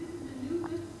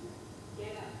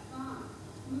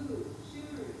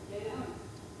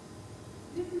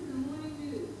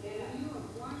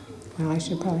 Well, I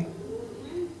should probably.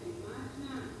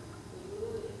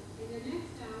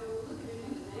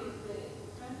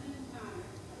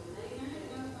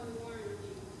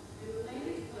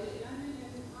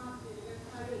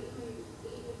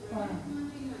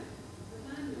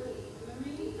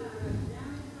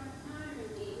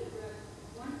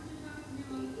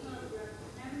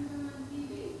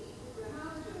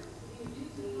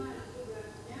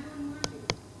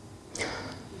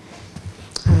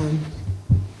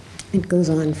 It goes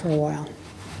on for a while.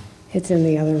 It's in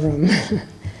the other room.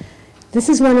 This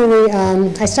is one of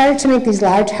the, I started to make these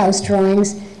large house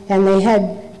drawings, and they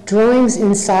had drawings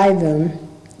inside them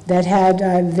that had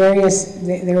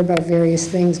they were about various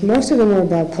things. Most of them were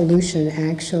about pollution,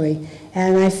 actually.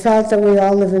 And I felt that we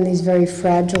all live in these very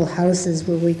fragile houses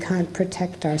where we can't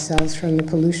protect ourselves from the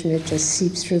pollution. It just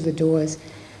seeps through the doors.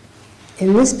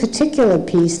 In this particular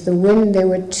piece, there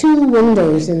were 2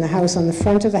 windows in the house, on the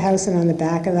front of the house and on the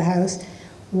back of the house.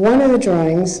 One of the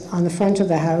drawings on the front of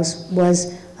the house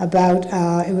was about,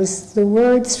 it was the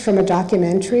words from a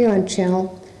documentary on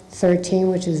Channel 13,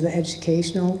 which is the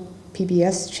educational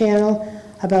PBS channel,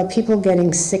 about people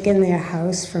getting sick in their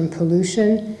house from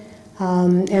pollution.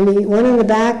 And the one on the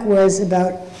back was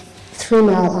about 3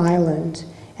 Mile Island.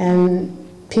 And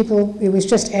it was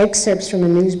just excerpts from a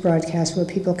news broadcast where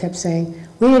people kept saying,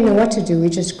 we didn't know what to do, we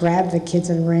just grabbed the kids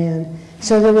and ran.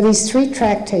 So there were these 3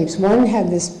 track tapes. One had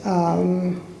this,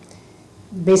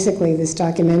 basically this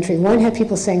documentary. One had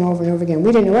people saying over and over again,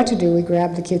 we didn't know what to do, we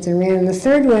grabbed the kids and ran. And the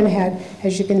third one had,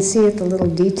 as you can see at the little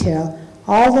detail,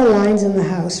 all the lines in the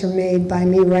house are made by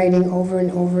me writing over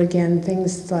and over again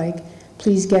things like,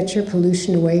 please get your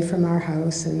pollution away from our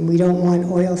house, and we don't want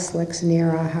oil slicks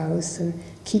near our house, and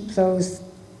keep those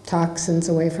toxins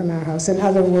away from our house, and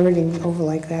other wording over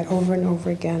like that, over and over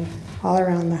again, all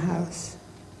around the house.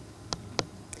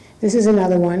 This is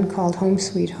another one called Home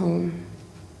Sweet Home,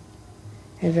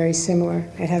 and very similar.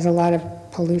 It has a lot of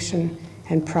pollution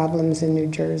and problems in New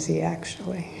Jersey,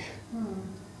 actually.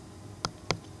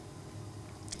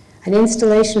 An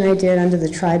installation I did under the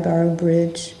Triborough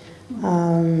Bridge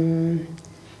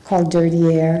called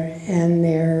Dirty Air, and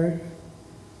they're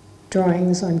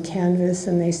drawings on canvas,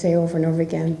 and they say over and over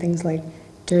again things like,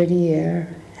 dirty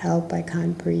air, help, I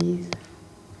can't breathe.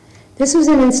 This was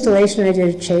an installation I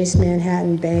did at Chase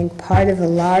Manhattan Bank, part of a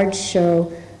large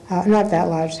show, not that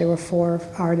large, there were 4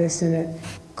 artists in it,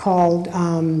 called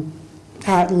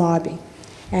Art Lobby.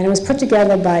 And it was put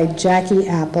together by Jackie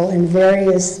Apple in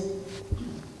various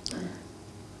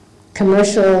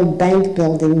commercial bank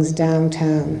buildings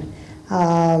downtown.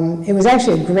 It was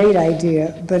actually a great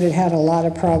idea, but it had a lot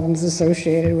of problems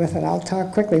associated with it. I'll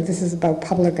talk quickly. This is about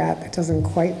public art that doesn't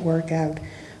quite work out.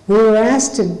 We were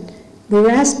asked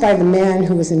by the man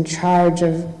who was in charge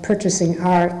of purchasing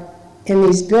art in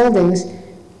these buildings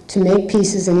to make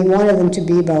pieces, and he wanted them to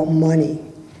be about money.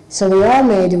 So we all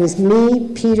made, it was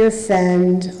me, Peter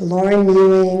Fend, Lauren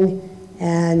Mewing,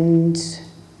 and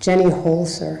Jenny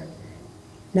Holzer.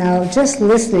 Now, just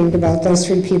listening about those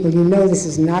 3 people, you know this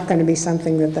is not going to be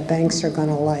something that the banks are going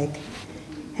to like.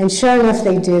 And sure enough,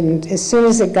 they didn't. As soon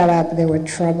as it got up, there were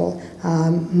trouble.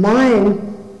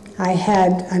 Mine, I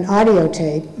had an audio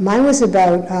tape. Mine was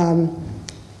about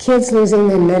kids losing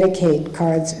their Medicaid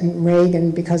cards in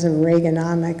Reagan because of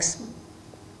Reaganomics.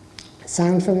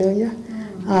 Sound familiar?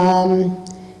 And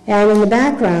in the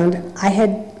background, I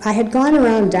had gone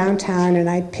around downtown and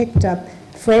I picked up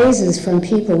phrases from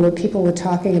people where people were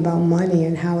talking about money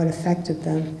and how it affected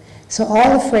them. So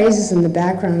all the phrases in the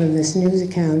background of this news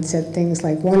account said things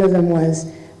like, one of them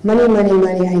was, money, money,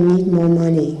 money, I need more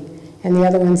money. And the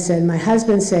other one said, my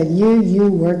husband said, you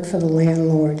work for the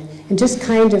landlord. And just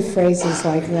kind of phrases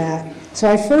like that. So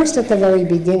I first, at the very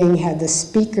beginning, had the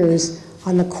speakers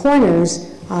on the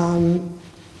corners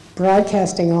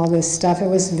broadcasting all this stuff. It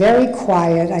was very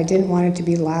quiet. I didn't want it to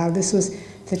be loud. This was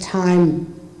the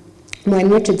time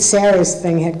when Richard Serra's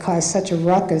thing had caused such a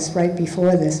ruckus right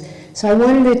before this. So I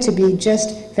wanted it to be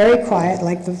just very quiet,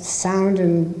 like the sound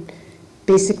and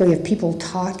basically of people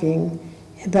talking,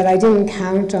 but I didn't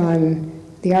count on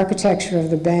the architecture of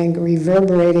the bank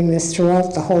reverberating this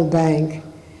throughout the whole bank.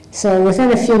 So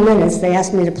within a few minutes, they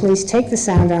asked me to please take the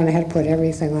sound down. I had to put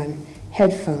everything on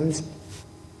headphones.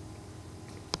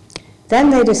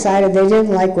 Then they decided they didn't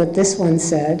like what this one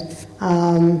said.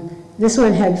 This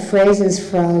one had phrases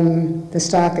from the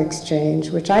stock exchange,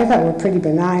 which I thought were pretty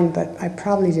benign, but I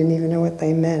probably didn't even know what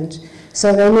they meant.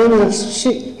 So they made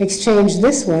me exchange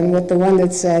this one with the one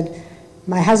that said,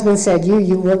 my husband said,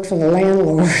 you work for the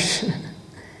landlord.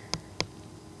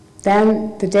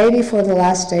 Then, the day before the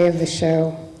last day of the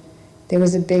show, there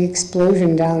was a big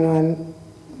explosion down on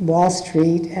Wall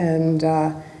Street, and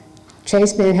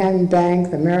Chase Manhattan Bank,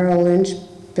 the Merrill Lynch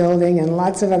building, and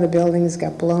lots of other buildings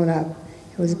got blown up.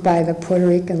 It was by the Puerto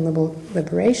Rican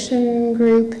Liberation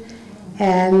Group,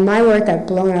 and my work got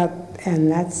blown up,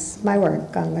 and that's my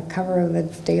work on the cover of the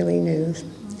Daily News.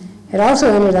 It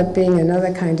also ended up being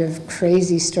another kind of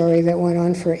crazy story that went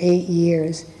on for 8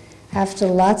 years. After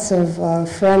lots of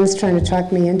friends trying to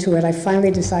talk me into it, I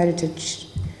finally decided to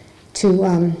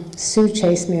sue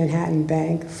Chase Manhattan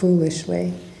Bank,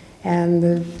 foolishly. And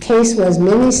the case was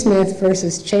Minnie Smith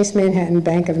versus Chase Manhattan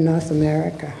Bank of North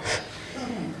America,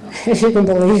 if you can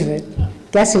believe it.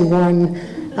 Guess who won?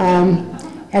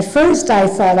 At first, I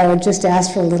thought I would just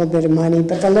ask for a little bit of money,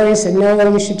 but the lawyer said, no,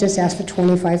 you should just ask for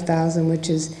 $25,000, which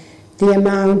is the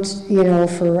amount, you know,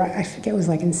 for, I forget, it was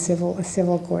like in a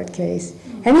civil court case.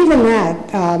 And even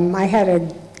that, I had a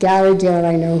gallery dealer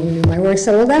I know who knew my work,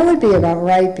 so well, that would be about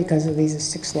right because of these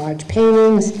 6 large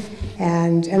paintings,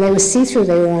 and they were see-through,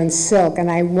 they were on silk,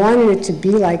 and I wanted it to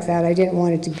be like that. I didn't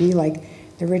want it to be like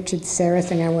the Richard Serra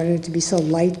thing. I wanted it to be so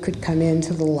light could come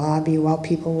into the lobby while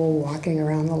people were walking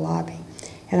around the lobby.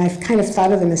 And I've kind of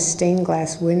thought of them as stained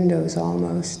glass windows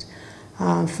almost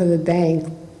for the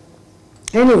bank.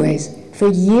 Anyways, for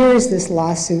years this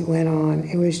lawsuit went on.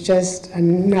 It was just a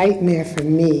nightmare for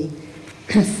me.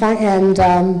 And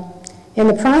in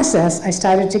the process, I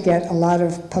started to get a lot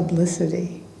of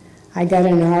publicity. I got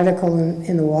an article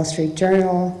in the Wall Street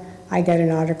Journal. I got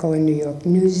an article in New York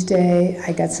Newsday.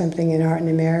 I got something in Art in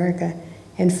America.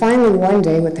 And finally, one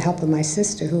day, with the help of my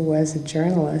sister, who was a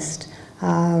journalist,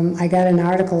 I got an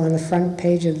article on the front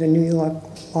page of the New York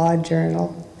Law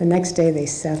Journal. The next day, they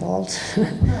settled.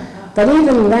 But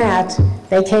even that,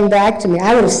 they came back to me.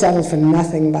 I would have settled for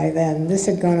nothing by then. This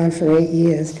had gone on for 8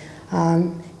 years.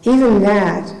 Even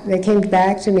that, they came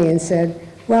back to me and said,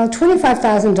 well,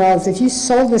 $25,000, if you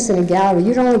sold this in a gallery,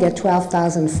 you'd only get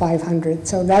 $12,500,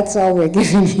 so that's all we're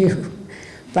giving you.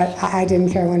 But I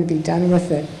didn't care. I wanted to be done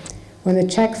with it. When the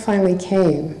check finally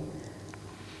came,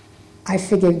 I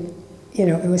figured, you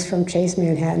know, it was from Chase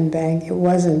Manhattan Bank. It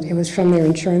wasn't. It was from their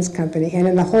insurance company. And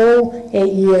in the whole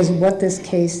 8 years, what this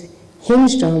case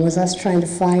hinged on was us trying to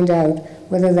find out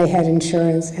whether they had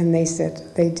insurance, and they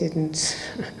said they didn't.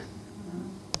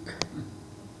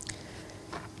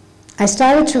 I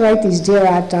started to write these Dear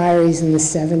Art diaries in the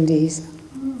 70s.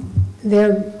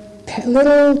 They're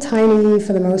little, tiny,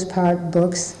 for the most part,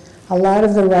 books. A lot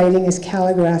of the writing is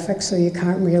calligraphic, so you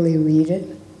can't really read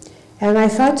it. And I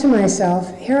thought to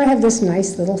myself, here I have this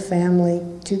nice little family,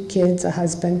 2 kids, a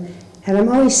husband, and I'm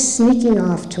always sneaking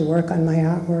off to work on my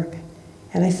artwork.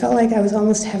 And I felt like I was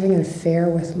almost having an affair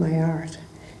with my art.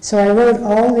 So I wrote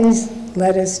all these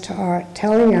letters to art,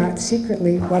 telling art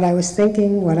secretly what I was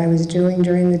thinking, what I was doing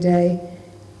during the day,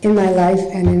 in my life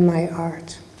and in my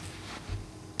art.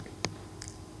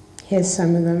 Here's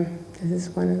some of them. This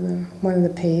is one of them, one of the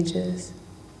pages.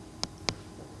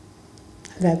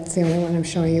 That's the only one I'm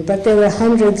showing you. But there were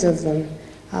hundreds of them.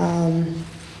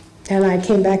 And I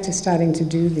came back to starting to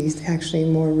do these actually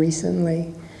more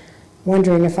recently,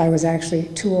 wondering if I was actually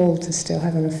too old to still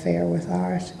have an affair with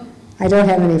art. I don't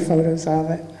have any photos of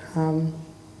it.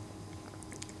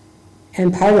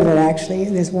 And part of it, actually,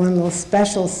 there's one little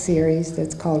special series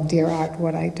that's called Dear Art,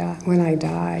 When I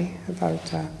Die,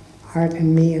 about art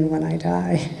and me and when I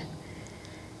die.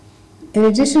 In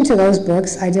addition to those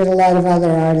books, I did a lot of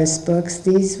other artists' books.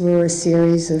 These were a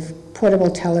series of portable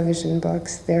television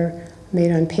books. They're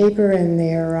made on paper, and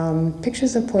they're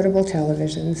pictures of portable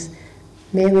televisions,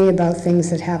 mainly about things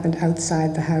that happened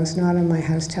outside the house, not on my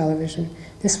house television.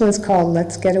 This one's called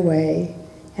Let's Get Away,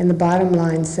 and the bottom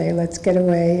lines say, let's get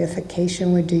away, if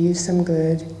vacation would do you some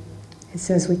good. It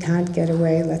says, we can't get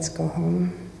away, let's go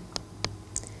home.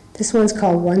 This one's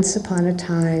called Once Upon a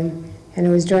Time, and it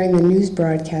was during the news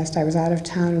broadcast. I was out of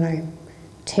town, and I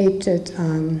taped it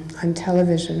on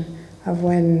television of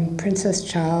when Princess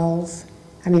Diana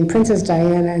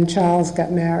and Charles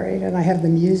got married, and I have the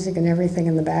music and everything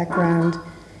in the background.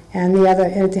 And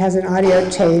it has an audio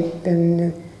tape,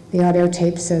 and the audio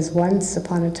tape says, once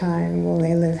upon a time, will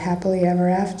they live happily ever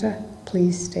after?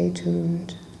 Please stay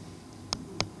tuned.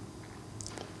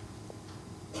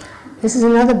 This is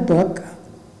another book.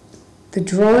 The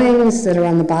drawings that are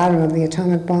on the bottom of the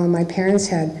atomic bomb, my parents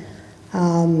had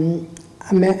a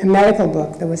medical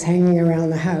book that was hanging around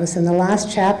the house, and the last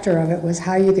chapter of it was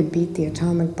how you could beat the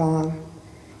atomic bomb.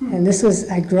 And this was,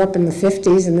 I grew up in the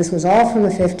 50s, and this was all from the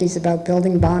 50s about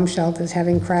building bomb shelters,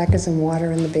 having crackers and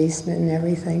water in the basement and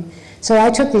everything. So I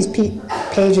took these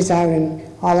pages out, and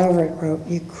all over it wrote,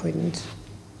 you couldn't.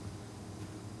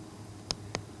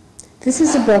 This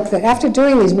is a book that, after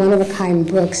doing these one-of-a-kind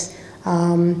books,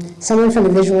 someone from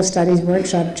the Visual Studies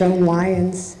Workshop, Joan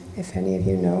Lyons, if any of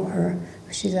you know her,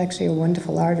 she's actually a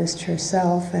wonderful artist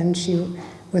herself, and she,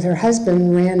 with her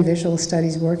husband, ran Visual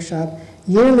Studies Workshop.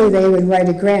 Yearly, they would write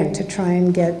a grant to try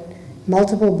and get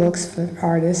multiple books for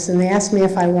artists, and they asked me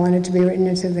if I wanted to be written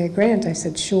into their grant. I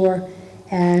said, sure,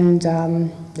 and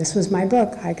this was my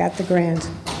book. I got the grant.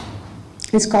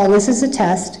 It's called This Is a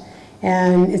Test,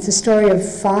 and it's a story of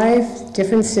 5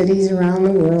 different cities around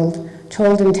the world,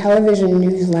 told in television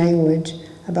news language,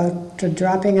 about the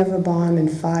dropping of a bomb in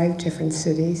 5 different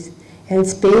cities. And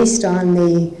it's based on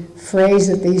the phrase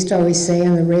that they used to always say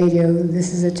on the radio,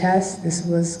 this is a test, this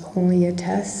was only a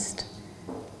test.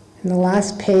 And the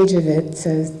last page of it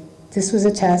says, this was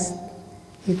a test,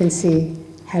 you can see,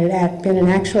 had it been an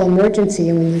actual emergency,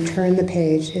 and when you turn the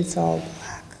page, it's all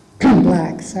black.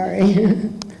 Black, sorry,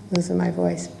 losing my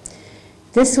voice.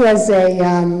 This was a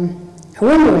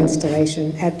window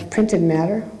installation at Printed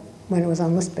Matter, when it was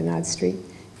on West Bernard Street,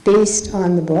 based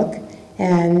on the book,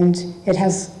 and it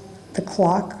has the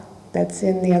clock that's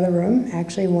in the other room,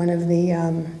 actually one of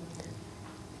the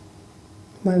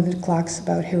clocks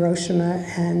about Hiroshima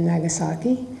and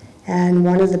Nagasaki, and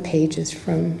one of the pages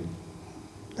from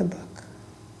the book,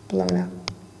 blown up.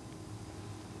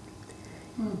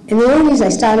 In the 80s, I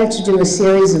started to do a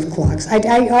series of clocks.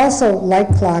 I also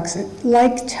like clocks,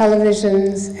 like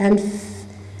televisions and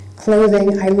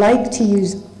clothing. I like to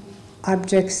use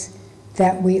objects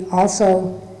that we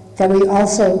also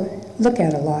look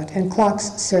at a lot, and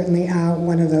clocks certainly are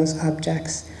one of those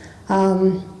objects.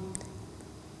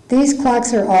 These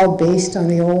clocks are all based on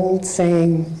the old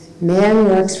saying, man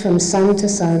works from sun to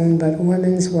sun, but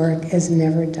woman's work is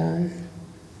never done.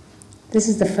 This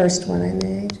is the first one I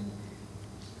made.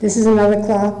 This is another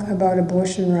clock about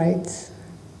abortion rights.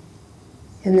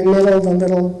 In the middle, the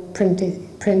little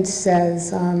print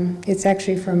says, it's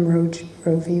actually from Roe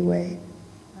v. Wade.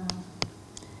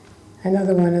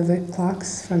 Another one of the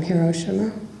clocks from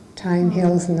Hiroshima, time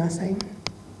heals nothing.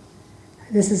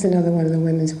 This is another one of the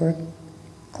women's work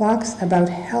clocks about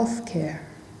health care.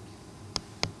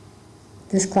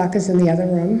 This clock is in the other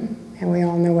room, and we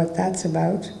all know what that's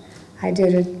about. I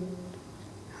did it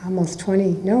almost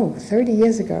 30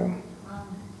 years ago.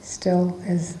 Still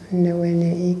is nowhere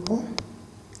near equal.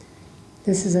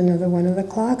 This is another one of the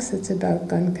clocks. It's about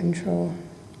gun control.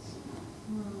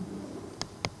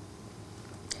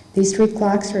 These 3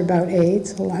 clocks are about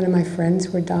AIDS. A lot of my friends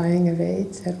were dying of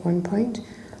AIDS at one point.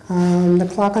 The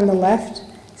clock on the left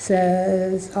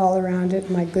says all around it,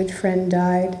 my good friend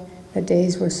died, the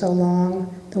days were so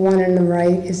long. The one on the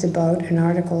right is about an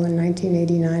article in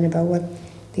 1989 about what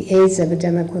the AIDS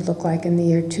epidemic would look like in the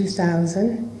year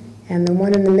 2000. And the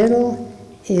one in the middle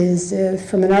is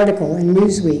from an article in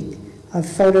Newsweek of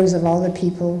photos of all the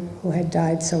people who had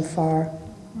died so far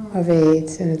of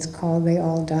AIDS, and it's called They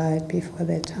All Died Before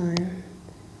Their Time.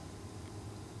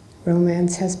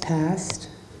 Romance has passed.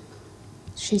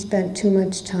 She spent too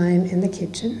much time in the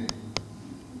kitchen.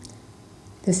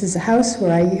 This is a house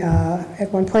where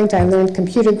at one point I learned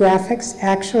computer graphics,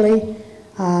 actually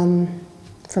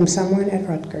from someone at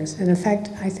Rutgers. And in fact,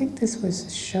 I think this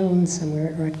was shown somewhere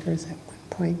at Rutgers at one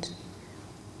point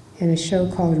in a show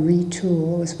called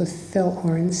Retool. It was with Phil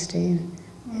Orenstein,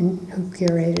 who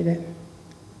curated it.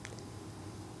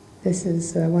 This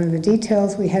is one of the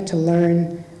details. We had to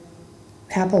learn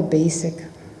Apple Basic.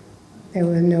 There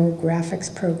were no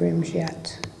graphics programs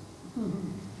yet.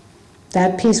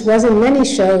 That piece was in many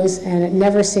shows, and it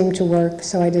never seemed to work,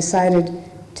 so I decided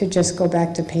to just go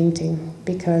back to painting,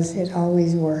 because it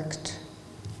always worked.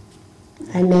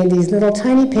 I made these little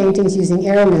tiny paintings using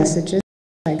error messages.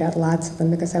 I got lots of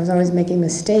them because I was always making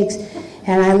mistakes.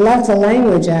 And I loved the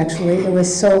language, actually. It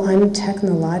was so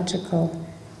untechnological.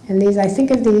 And I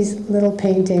think of these little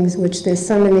paintings, which there's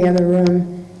some in the other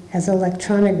room, as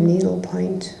electronic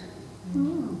needlepoint.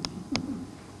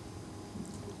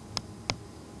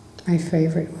 My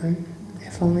favorite one,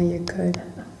 If Only You Could.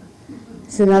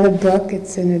 It's another book.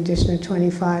 It's an edition of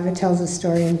 25. It tells a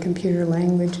story in computer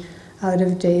language, out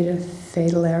of date,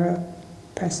 fatal error,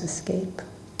 press escape.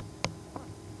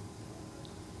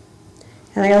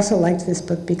 And I also liked this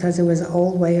book because it was an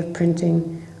old way of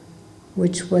printing,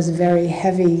 which was very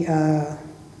heavy.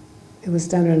 It was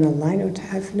done on a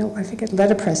linotype, I forget,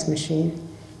 letterpress machine,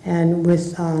 and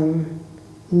with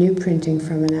new printing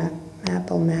from an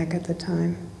Apple Mac at the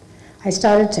time. I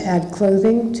started to add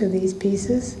clothing to these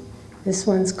pieces. This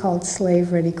one's called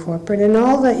Slave Ready Corporate, and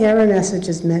all the error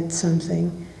messages meant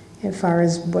something as far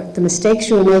as what the mistakes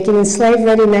you were making. And slave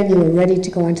ready meant you were ready to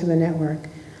go onto the network.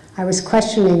 I was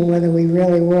questioning whether we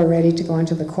really were ready to go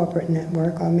onto the corporate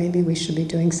network, or maybe we should be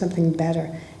doing something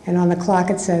better. And on the clock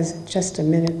it says, just a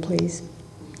minute, please.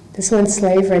 This one's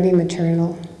Slave Ready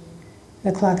Maternal.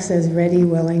 The clock says ready,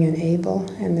 willing, and able,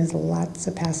 and there's lots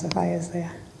of pacifiers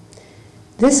there.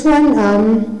 This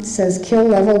one says Kill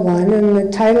Level 1, and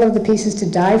the title of the piece is To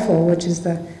Die For, which is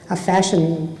a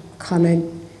fashion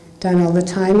comment done all the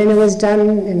time, and it was done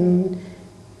in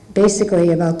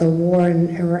basically about the war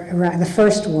in Iraq, the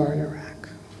first war in Iraq.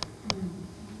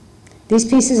 These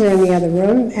pieces are in the other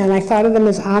room, and I thought of them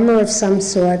as armor of some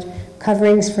sort,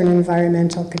 coverings for an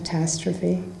environmental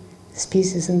catastrophe. This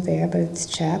piece isn't there, but it's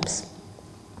chaps.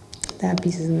 That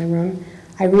piece is in the room.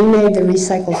 I remade the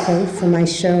recycled coat for my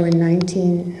show in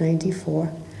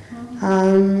 1994.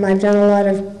 I've done a lot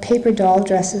of paper doll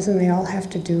dresses, and they all have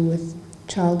to do with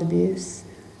child abuse.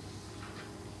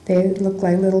 They look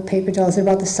like little paper dolls. They're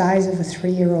about the size of a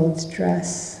 3-year-old's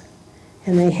dress.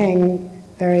 And they hang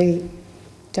very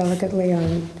delicately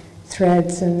on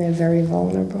threads, and they're very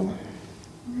vulnerable.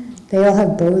 They all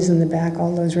have bows in the back,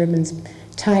 all those ribbons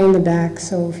tie in the back,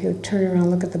 so if you turn around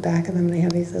and look at the back of them, they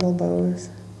have these little bows.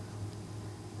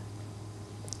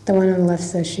 The one on the left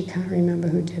says she can't remember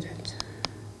who did it.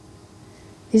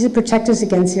 These are protectors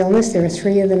against illness. There are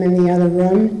 3 of them in the other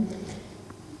room.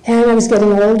 And I was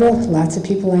getting older. Lots of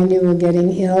people I knew were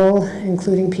getting ill,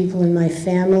 including people in my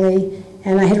family.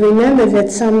 And I had remembered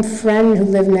that some friend who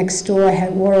lived next door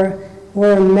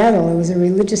wore a medal. It was a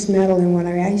religious medal, and when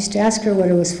I used to ask her what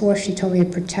it was for, she told me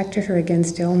it protected her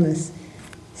against illness.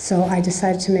 So I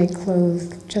decided to make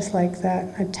clothes just like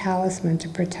that, a talisman to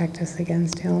protect us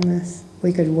against illness.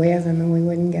 We could wear them and we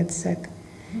wouldn't get sick.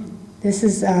 This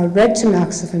is a red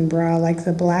tamoxifen bra, like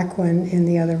the black one in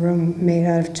the other room, made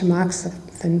out of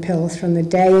tamoxifen pills from the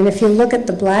day. And if you look at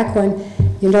the black one,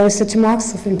 you notice the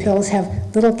tamoxifen pills have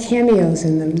little cameos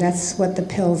in them. That's what the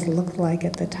pills looked like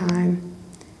at the time.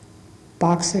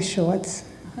 Boxer shorts.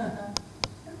 A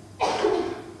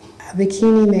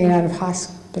bikini made out of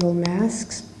hospital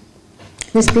masks.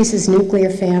 This piece is Nuclear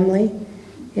Family.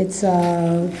 It's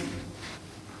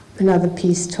another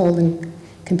piece told in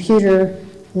computer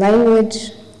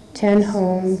language, 10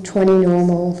 home, 20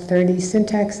 normal, 30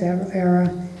 syntax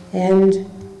error, and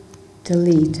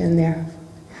delete. And there are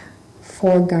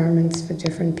 4 garments for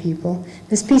different people.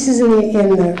 This piece is in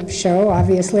the show,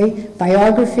 obviously.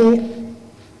 Biography,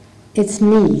 it's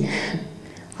me.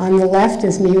 On the left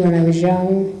is me when I was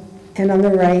young, and on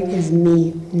the right is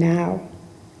me now.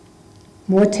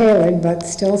 More tailored, but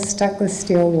still stuck with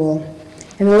steel wool.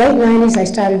 In the late 90s, I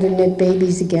started to knit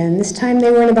babies again. This time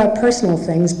they weren't about personal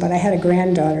things, but I had a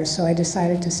granddaughter, so I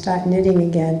decided to start knitting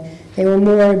again. They were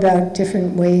more about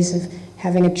different ways of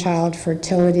having a child,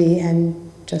 fertility,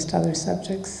 and just other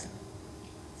subjects.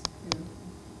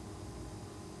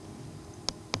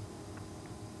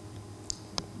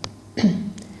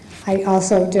 I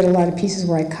also did a lot of pieces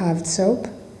where I carved soap.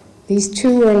 These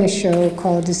 2 were in a show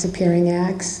called Disappearing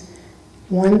Acts.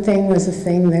 One thing was a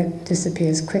thing that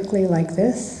disappears quickly, like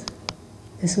this.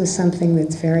 This was something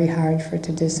that's very hard for it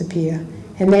to disappear.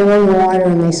 And they were in water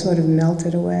and they sort of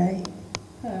melted away.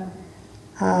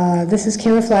 This is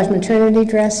camouflage maternity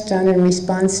dress done in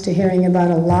response to hearing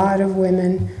about a lot of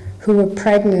women who were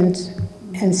pregnant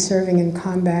and serving in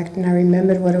combat. And I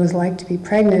remembered what it was like to be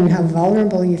pregnant and how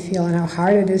vulnerable you feel and how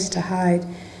hard it is to hide.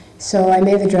 So I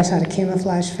made the dress out of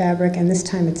camouflage fabric, and this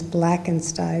time it's black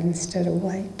instead of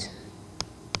white.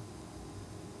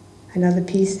 Another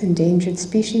piece, endangered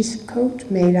species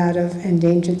coat, made out of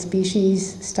endangered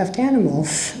species stuffed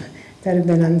animals that have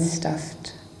been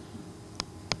unstuffed.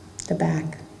 The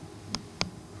back.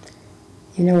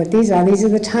 You know what these are? These are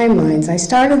the timelines. I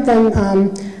started them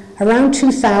around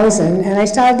 2000, and I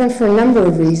started them for a number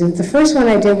of reasons. The first one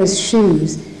I did was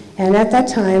shoes, and at that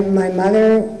time my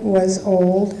mother was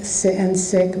old and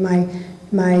sick.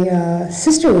 My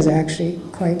sister was actually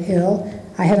quite ill.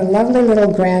 I had a lovely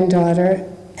little granddaughter,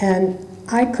 and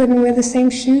I couldn't wear the same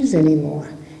shoes anymore.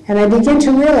 And I began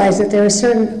to realize that there are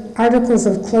certain articles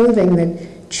of clothing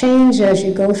that change as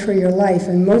you go through your life.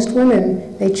 And most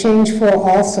women, they change for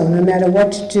also, no matter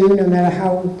what you do, no matter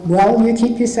how well you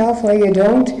keep yourself or you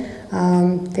don't.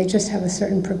 They just have a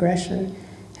certain progression.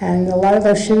 And a lot of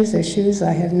those shoes are shoes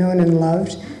I have known and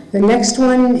loved. The next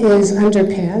one is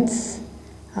underpants.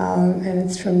 And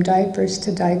it's from diapers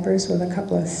to diapers with a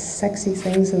couple of sexy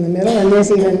things in the middle. And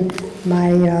there's even my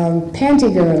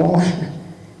panty girdle.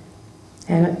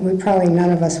 And probably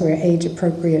none of us wear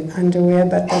age-appropriate underwear,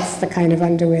 but that's the kind of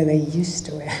underwear they used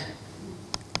to wear.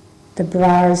 The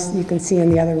bras you can see in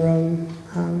the other room.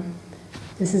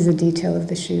 This is a detail of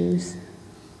the shoes.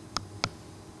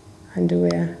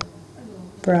 Underwear,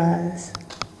 bras.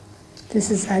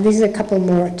 These are a couple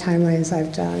more timelines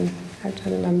I've done. I've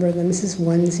done a number of them. This is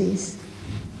onesies.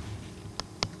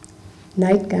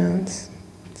 Nightgowns.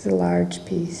 It's a large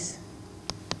piece.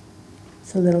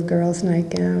 It's a little girl's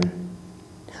nightgown,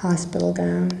 hospital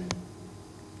gown,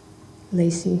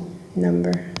 lacy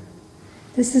number.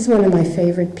 This is one of my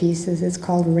favorite pieces. It's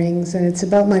called Rings, and it's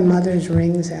about my mother's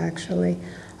rings, actually.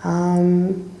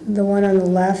 The one on the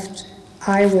left,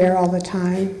 I wear all the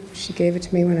time. She gave it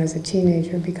to me when I was a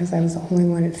teenager because I was the only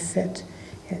one it fit.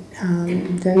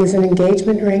 Then there's an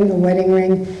engagement ring, a wedding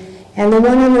ring, and the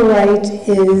one on the right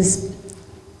is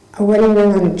a wedding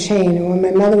ring on a chain. And when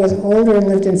my mother was older and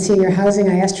lived in senior housing,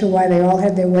 I asked her why they all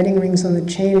had their wedding rings on the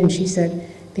chain, and she said,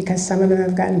 because some of them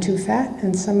have gotten too fat,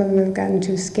 and some of them have gotten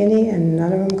too skinny, and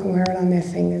none of them can wear it on their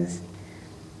fingers.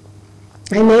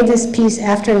 I made this piece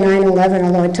after 9/11,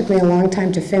 although it took me a long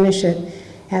time to finish it,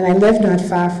 and I lived not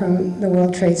far from the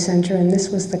World Trade Center, and this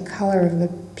was the color of the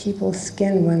people's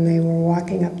skin when they were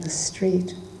walking up the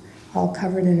street, all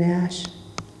covered in ash.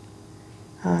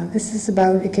 This is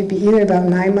about, it could be either about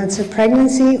 9 months of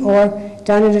pregnancy or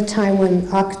done at a time when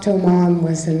Octomom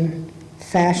was in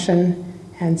fashion,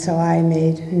 and so I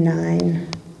made 9.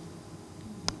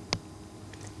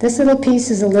 This little piece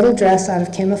is a little dress out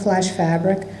of camouflage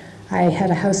fabric. I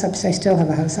had a house upstate, I still have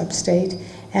a house upstate,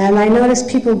 and I noticed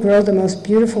people grow the most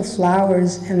beautiful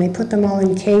flowers and they put them all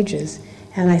in cages,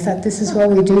 and I thought this is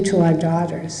what we do to our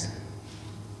daughters.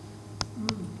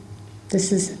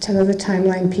 This is another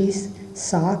timeline piece.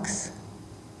 Socks,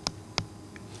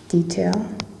 detail.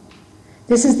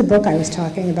 This is the book I was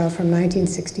talking about from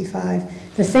 1965.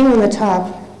 The thing on the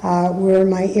top were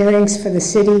my earrings for the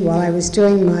city while I was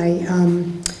doing my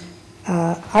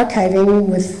archiving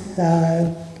with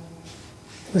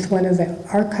one of the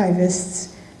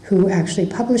archivists who actually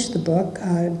published the book,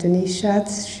 Denise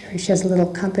Schatz. She has a little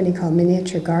company called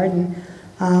Miniature Garden.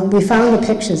 We found the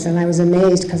pictures, and I was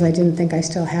amazed because I didn't think I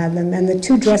still had them. And the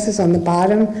 2 dresses on the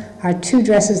bottom are 2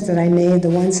 dresses that I made, the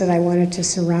ones that I wanted to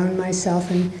surround myself,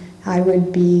 and I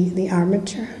would be the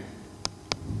armature.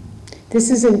 This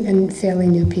is a fairly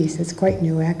new piece. It's quite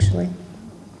new, actually.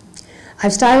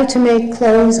 I've started to make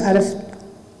clothes out of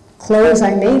clothes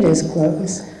I made as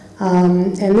clothes.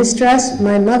 And this dress,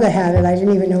 my mother had it. I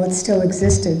didn't even know it still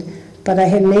existed, but I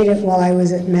had made it while I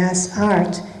was at Mass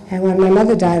Art. And when my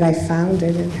mother died, I found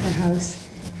it in her house.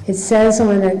 It says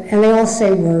on it, and they all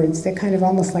say words. They're kind of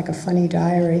almost like a funny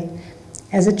diary.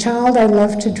 As a child, I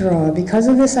loved to draw. Because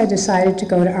of this, I decided to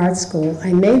go to art school.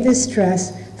 I made this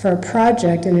dress for a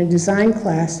project in a design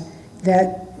class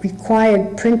that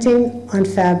required printing on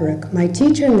fabric. My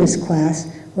teacher in this class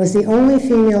was the only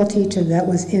female teacher that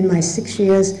was in my 6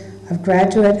 years of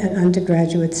graduate and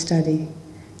undergraduate study.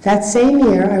 That same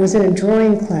year, I was in a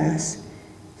drawing class.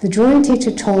 The drawing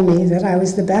teacher told me that I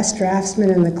was the best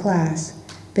draftsman in the class,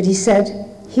 but he said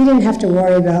he didn't have to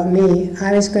worry about me.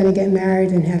 I was going to get married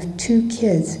and have 2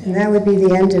 kids, and that would be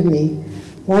the end of me.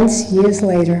 Once, years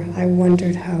later, I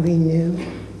wondered how he knew.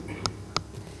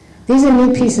 These are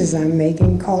new pieces I'm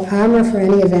making called Armor for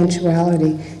Any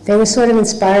Eventuality. They were sort of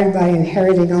inspired by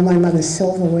inheriting all my mother's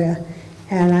silverware,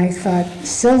 and I thought,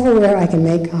 silverware, I can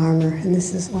make armor, and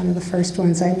this is one of the first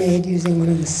ones I made using one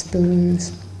of the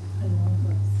spoons.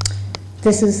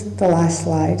 This is the last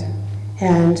slide,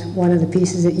 and one of the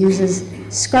pieces, it uses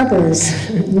scrubbers,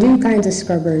 new kinds of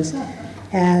scrubbers,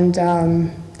 and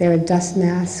there are dust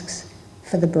masks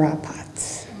for the bra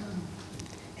pots.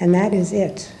 And that is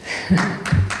it.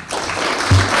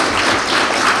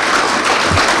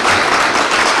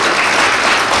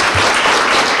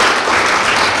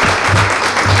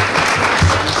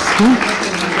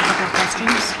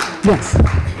 Yes.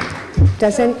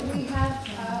 Doesn't, We have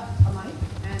a mic,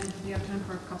 and we have time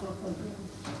for a couple of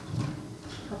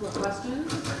questions.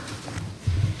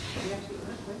 We have to do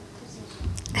that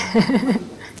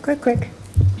quick. quick.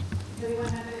 Does anyone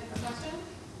have a question?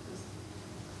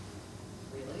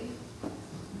 Really?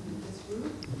 This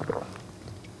group?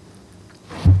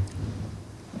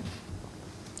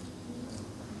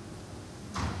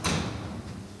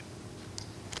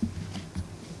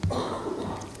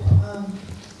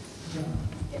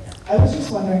 I was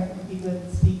just wondering if you could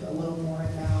speak a little more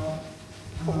about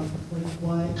like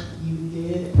what you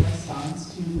did in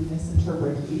response to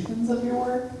misinterpretations of your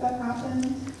work that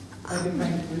happened by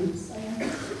different groups, I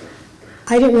guess.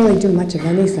 I didn't really do much of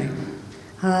anything.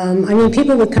 I mean,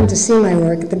 people would come to see my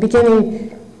work. At the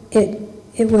beginning,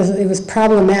 it was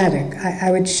problematic.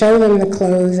 I would show them the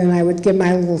clothes, and I would give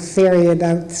my little theory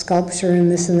about sculpture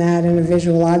and this and that and a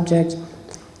visual object.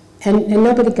 And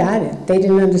nobody got it. They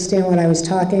didn't understand what I was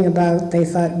talking about. They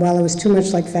thought, well, it was too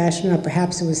much like fashion, or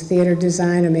perhaps it was theater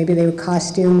design, or maybe they were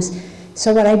costumes.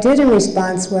 So what I did in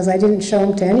response was I didn't show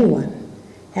them to anyone.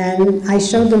 And I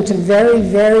showed them to very,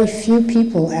 very few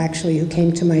people, actually, who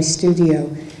came to my studio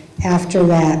after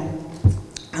that.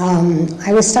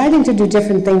 I was starting to do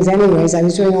different things anyways. I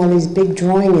was doing all these big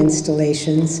drawing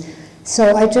installations.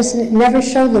 So I just never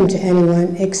showed them to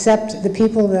anyone except the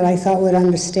people that I thought would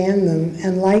understand them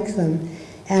and like them.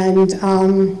 And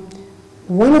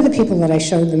one of the people that I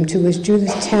showed them to was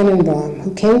Judith Tannenbaum,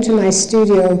 who came to my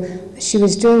studio. She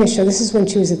was doing a show. This is when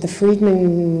she was at the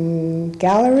Friedman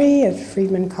Gallery at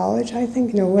Friedman College, I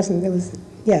think. No, it wasn't. It was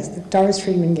Yes, the Doris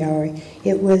Friedman Gallery.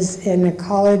 It was in a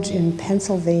college in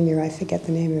Pennsylvania, I forget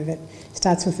the name of it.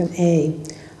 Starts with an A.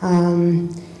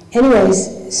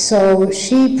 Anyways, so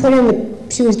she put in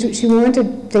she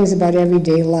wanted things about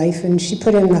everyday life, and she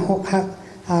put in the whole,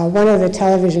 one of the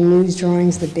television news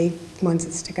drawings, the big ones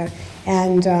that stick out,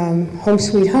 and Home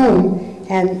Sweet Home,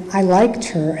 and I liked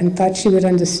her and thought she would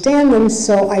understand them,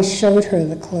 so I showed her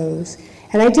the clothes.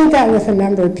 And I did that with a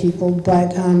number of people,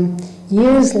 but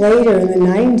years later in the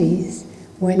 90s,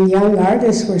 when young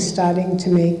artists were starting to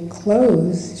make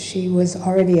clothes, she was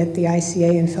already at the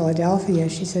ICA in Philadelphia.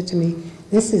 She said to me,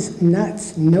 "This is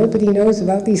nuts. Nobody knows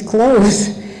about these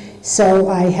clothes." So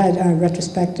I had a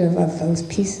retrospective of those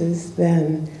pieces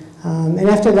then. And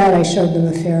after that, I showed them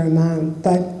a fair amount.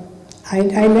 But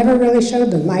I never really showed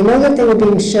them. I know that they were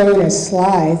being shown as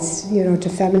slides, you know, to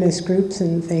feminist groups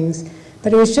and things.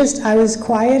 But it was just, I was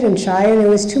quiet and shy, and it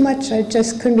was too much. I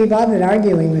just couldn't be bothered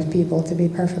arguing with people, to be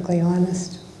perfectly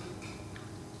honest.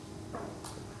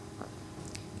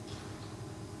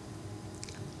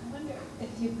 I wonder if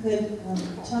you could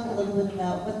talk a little bit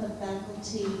about what the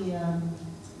faculty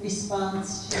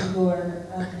response to your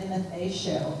MFA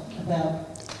show about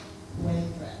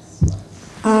wedding dress was.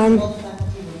 All the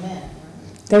faculty were men,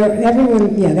 right? They were,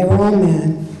 everyone, yeah, they were all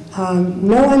men.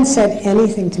 No one said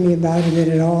anything to me about it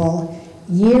at all.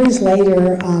 Years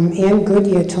later, Ann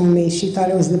Goodyear told me she thought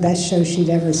it was the best show she'd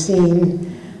ever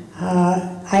seen.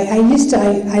 I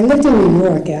lived in New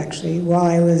York, actually, while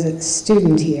I was a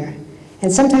student here.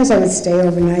 And sometimes I would stay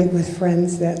overnight with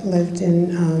friends that lived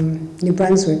in New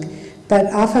Brunswick. But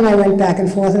often I went back and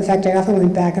forth. In fact, I often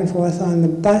went back and forth on the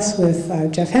bus with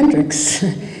Jeff Hendricks.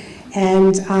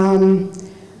 And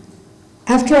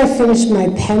after I finished my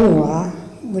peignoir,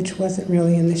 which wasn't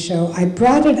really in the show, I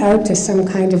brought it out to some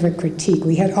kind of a critique.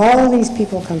 We had all of these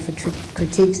people come for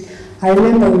critiques. I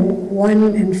remember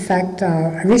one, in fact,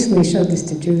 I recently showed this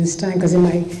to Judith Stein, because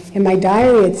in my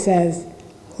diary it says,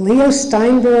 Leo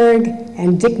Steinberg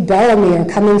and Dick Bellamy are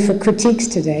coming for critiques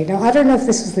today. Now, I don't know if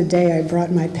this was the day I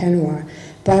brought my peignoir,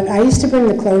 but I used to bring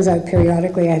the clothes out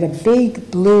periodically. I had a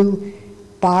big blue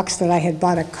box that I had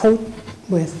bought a coat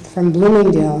with from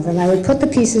Bloomingdale's, and I would put the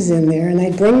pieces in there, and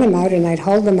I'd bring them out, and I'd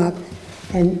hold them up,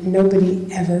 and nobody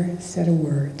ever said a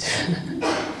word.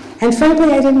 And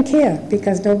frankly, I didn't care,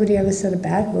 because nobody ever said a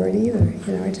bad word either.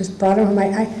 You know, I just brought them home.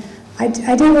 I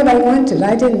did what I wanted.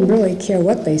 I didn't really care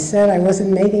what they said. I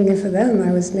wasn't making it for them.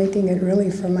 I was making it really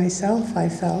for myself, I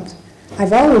felt.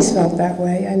 I've always felt that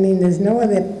way. I mean, there's no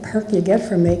other perk you get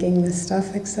from making this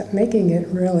stuff except making it,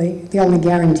 really. The only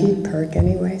guaranteed perk,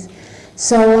 anyways.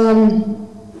 So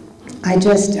I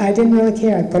didn't really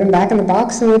care. I put them back in the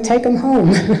box and would take them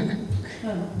home.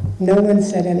 No one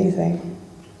said anything.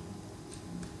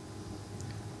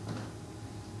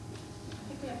 I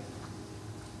think we have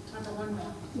time for one more.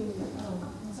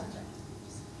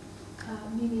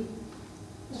 Maybe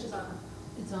This is on.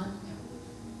 it's on.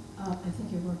 I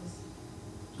think your work's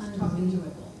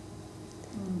Unbelievable.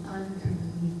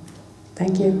 unbelievable.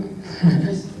 Thank you.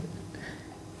 Just,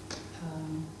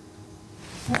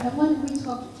 I wonder, we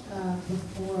talked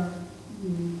before you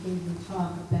gave the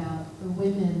talk about the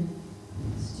women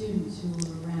students who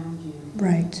were around you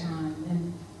Right. at the time.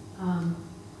 And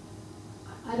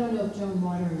I don't know if Joan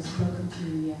Water has spoken to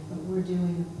you yet, but we're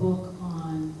doing a book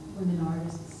on women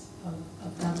artists of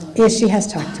Dublin. Yes, she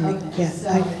has talked to me. Okay, Yes, so,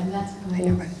 I and that's know coming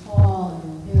about in it. fall,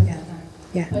 and we'll hear Yeah. about that.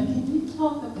 Yeah. But can you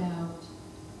talk about,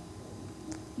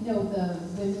 you know, the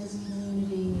women's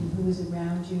community and who was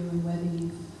around you, and whether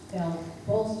you felt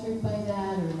bolstered by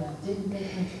that, or that didn't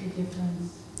make much of a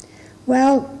difference?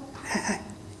 Well,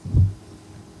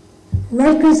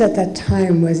 Rutgers at that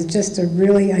time was just a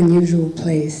really unusual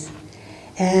place.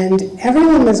 And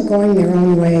everyone was going their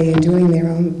own way and doing their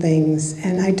own things.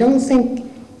 And I don't think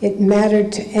it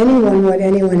mattered to anyone what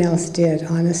anyone else did,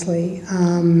 honestly.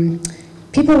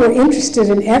 People were interested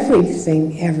in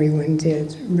everything everyone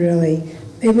did, really.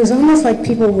 It was almost like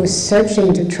people were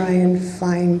searching to try and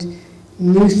find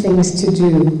new things to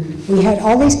do. We had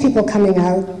all these people coming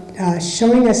out,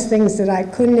 showing us things that I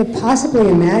couldn't have possibly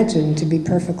imagined, to be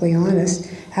perfectly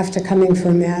honest, after coming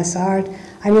from mass art.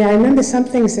 I mean, I remember some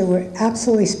things that were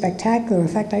absolutely spectacular. In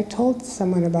fact, I told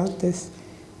someone about this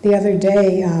the other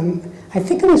day. I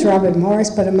think it was Robert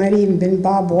Morris, but it might have even been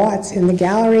Bob Watts. In the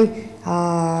gallery,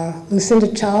 Lucinda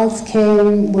Childs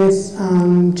came with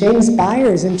James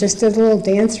Byers and just did a little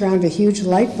dance around a huge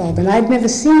light bulb. And I'd never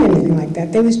seen anything like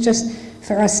that. There was just,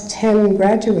 for us 10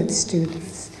 graduate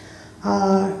students.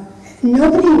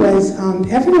 Nobody was,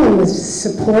 everyone was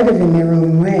supportive in their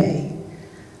own way.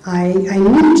 I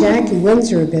knew Jackie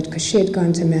Windsor a bit because she had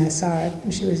gone to Mass Art,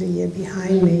 and she was a year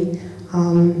behind me.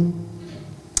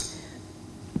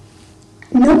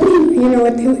 nobody, you know,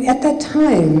 at that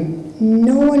time,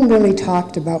 no one really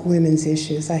talked about women's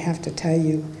issues, I have to tell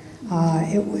you.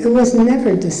 It was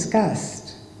never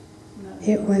discussed.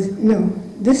 It wasn't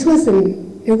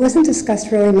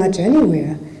discussed really much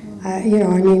anywhere. You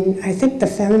know, I mean, I think the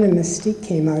Feminine Mystique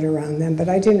came out around then, but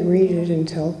I didn't read it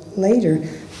until later.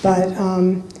 But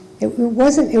it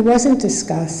wasn't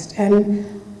discussed. And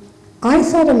I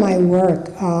thought of my work,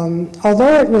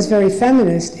 although it was very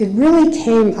feminist, it really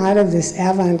came out of this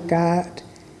avant-garde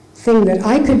thing that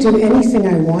I could do anything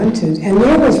I wanted. And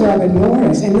there was Robert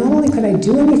Morris, and not only could I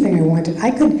do anything I wanted,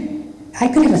 I could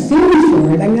have a theory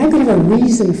for it. I mean, I could have a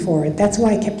reason for it. That's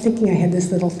why I kept thinking I had this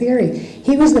little theory.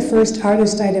 He was the first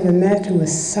artist I'd ever met who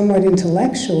was somewhat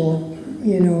intellectual,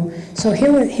 you know. So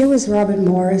here was Robert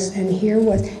Morris, and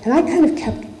and I kind of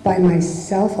kept by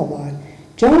myself a lot.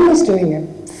 Joan was doing a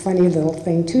funny little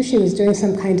thing too. She was doing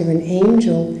some kind of an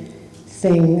angel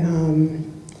thing.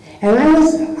 And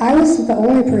I was the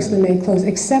only person who made clothes,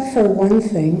 except for one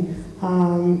thing.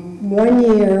 One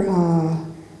year,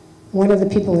 one of the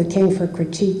people that came for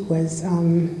critique was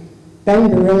Ben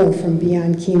Barillo from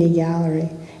Beyond Keeney Gallery.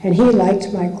 And he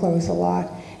liked my clothes a lot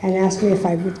and asked me if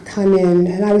I would come in,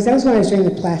 and that was when I was doing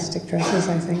the plastic dresses,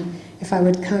 I think, if I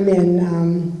would come in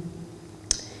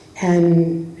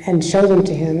and show them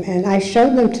to him. And I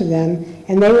showed them to them,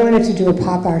 and they wanted to do a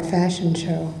pop art fashion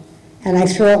show. And I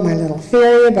threw out my little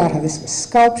theory about how this was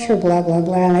sculpture, blah, blah,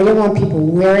 blah, and I didn't want people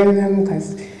wearing them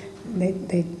because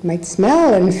they might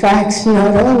smell. In fact,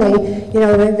 not only, you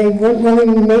know, they weren't really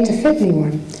made to fit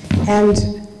anyone. And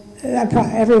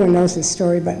everyone knows this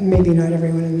story, but maybe not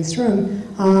everyone in this room.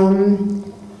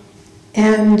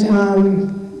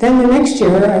 Then the next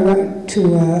year, I went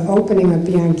to an opening of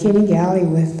Beyond Keeney Gallery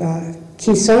with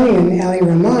Keith Sony and Ali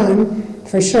Rahman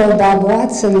for show Bob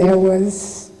Watts, and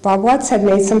Bob Watts had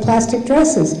made some plastic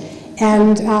dresses.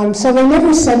 And so they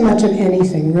never said much of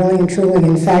anything, really and truly.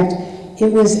 In fact,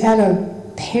 it was at a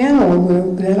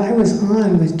panel that I was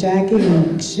on with Jackie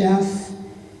and Jeff,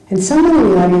 and someone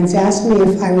in the audience asked me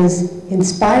if I was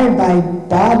inspired by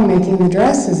Bob making the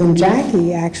dresses, and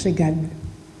Jackie actually got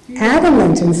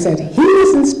adamant and said he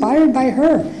was inspired by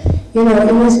her. You know,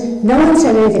 no one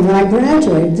said anything. When I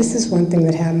graduated, this is one thing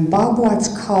that happened. Bob Watts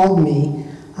called me,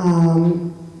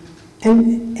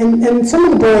 and some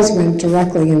of the boys went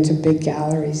directly into big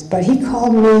galleries, but he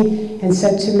called me and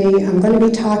said to me, I'm going to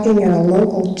be talking at a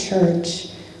local church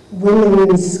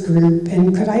women's group,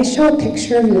 and could I show a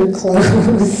picture of your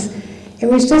clothes?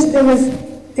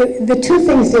 The two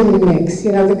things didn't mix.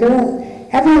 You know,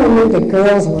 everyone knew that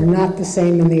girls were not the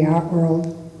same in the art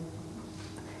world.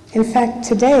 In fact,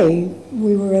 today,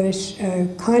 we were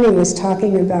at Connie was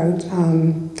talking about,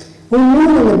 we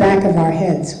knew in the back of our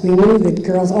heads, we knew that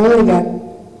girls only got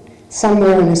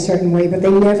somewhere in a certain way, but they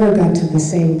never got to the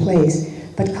same place.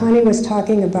 But Connie was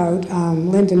talking about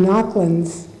Linda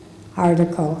Nauckland's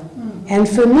article. And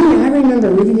for me, I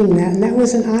remember reading that, and that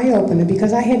was an eye-opener,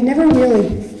 because I had never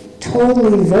really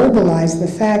totally verbalized the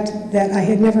fact that I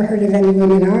had never heard of any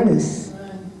women artists.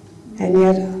 And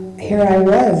yet, here I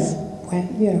was,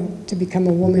 to become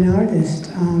a woman artist.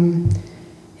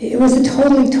 It was a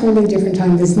totally, totally different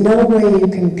time. There's no way you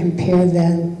can compare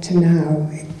then to now.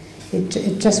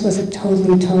 It just was a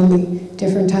totally, totally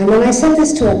different time. And I said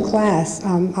this to a class,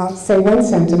 I'll say one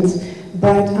sentence,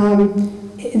 but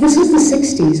this was the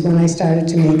 60s when I started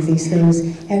to make these things.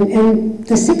 And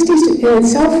the 60s in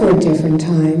itself were a different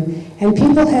time. And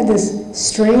people had this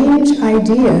strange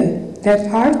idea that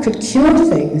art could cure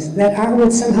things, that art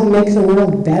would somehow make the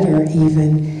world better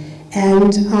even.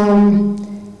 And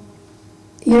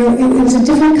it was a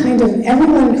different kind of,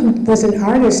 everyone who was an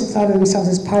artist thought of themselves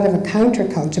as part of a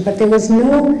counterculture, but there was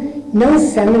no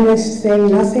feminist thing,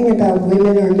 nothing about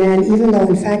women or men, even though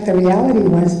in fact the reality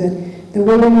was that the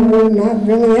women were not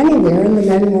really anywhere and the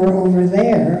men were over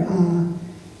there.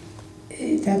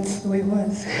 That's the way it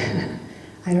was.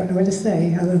 I don't know what to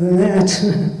say other than that.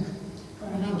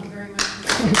 Thank you very much.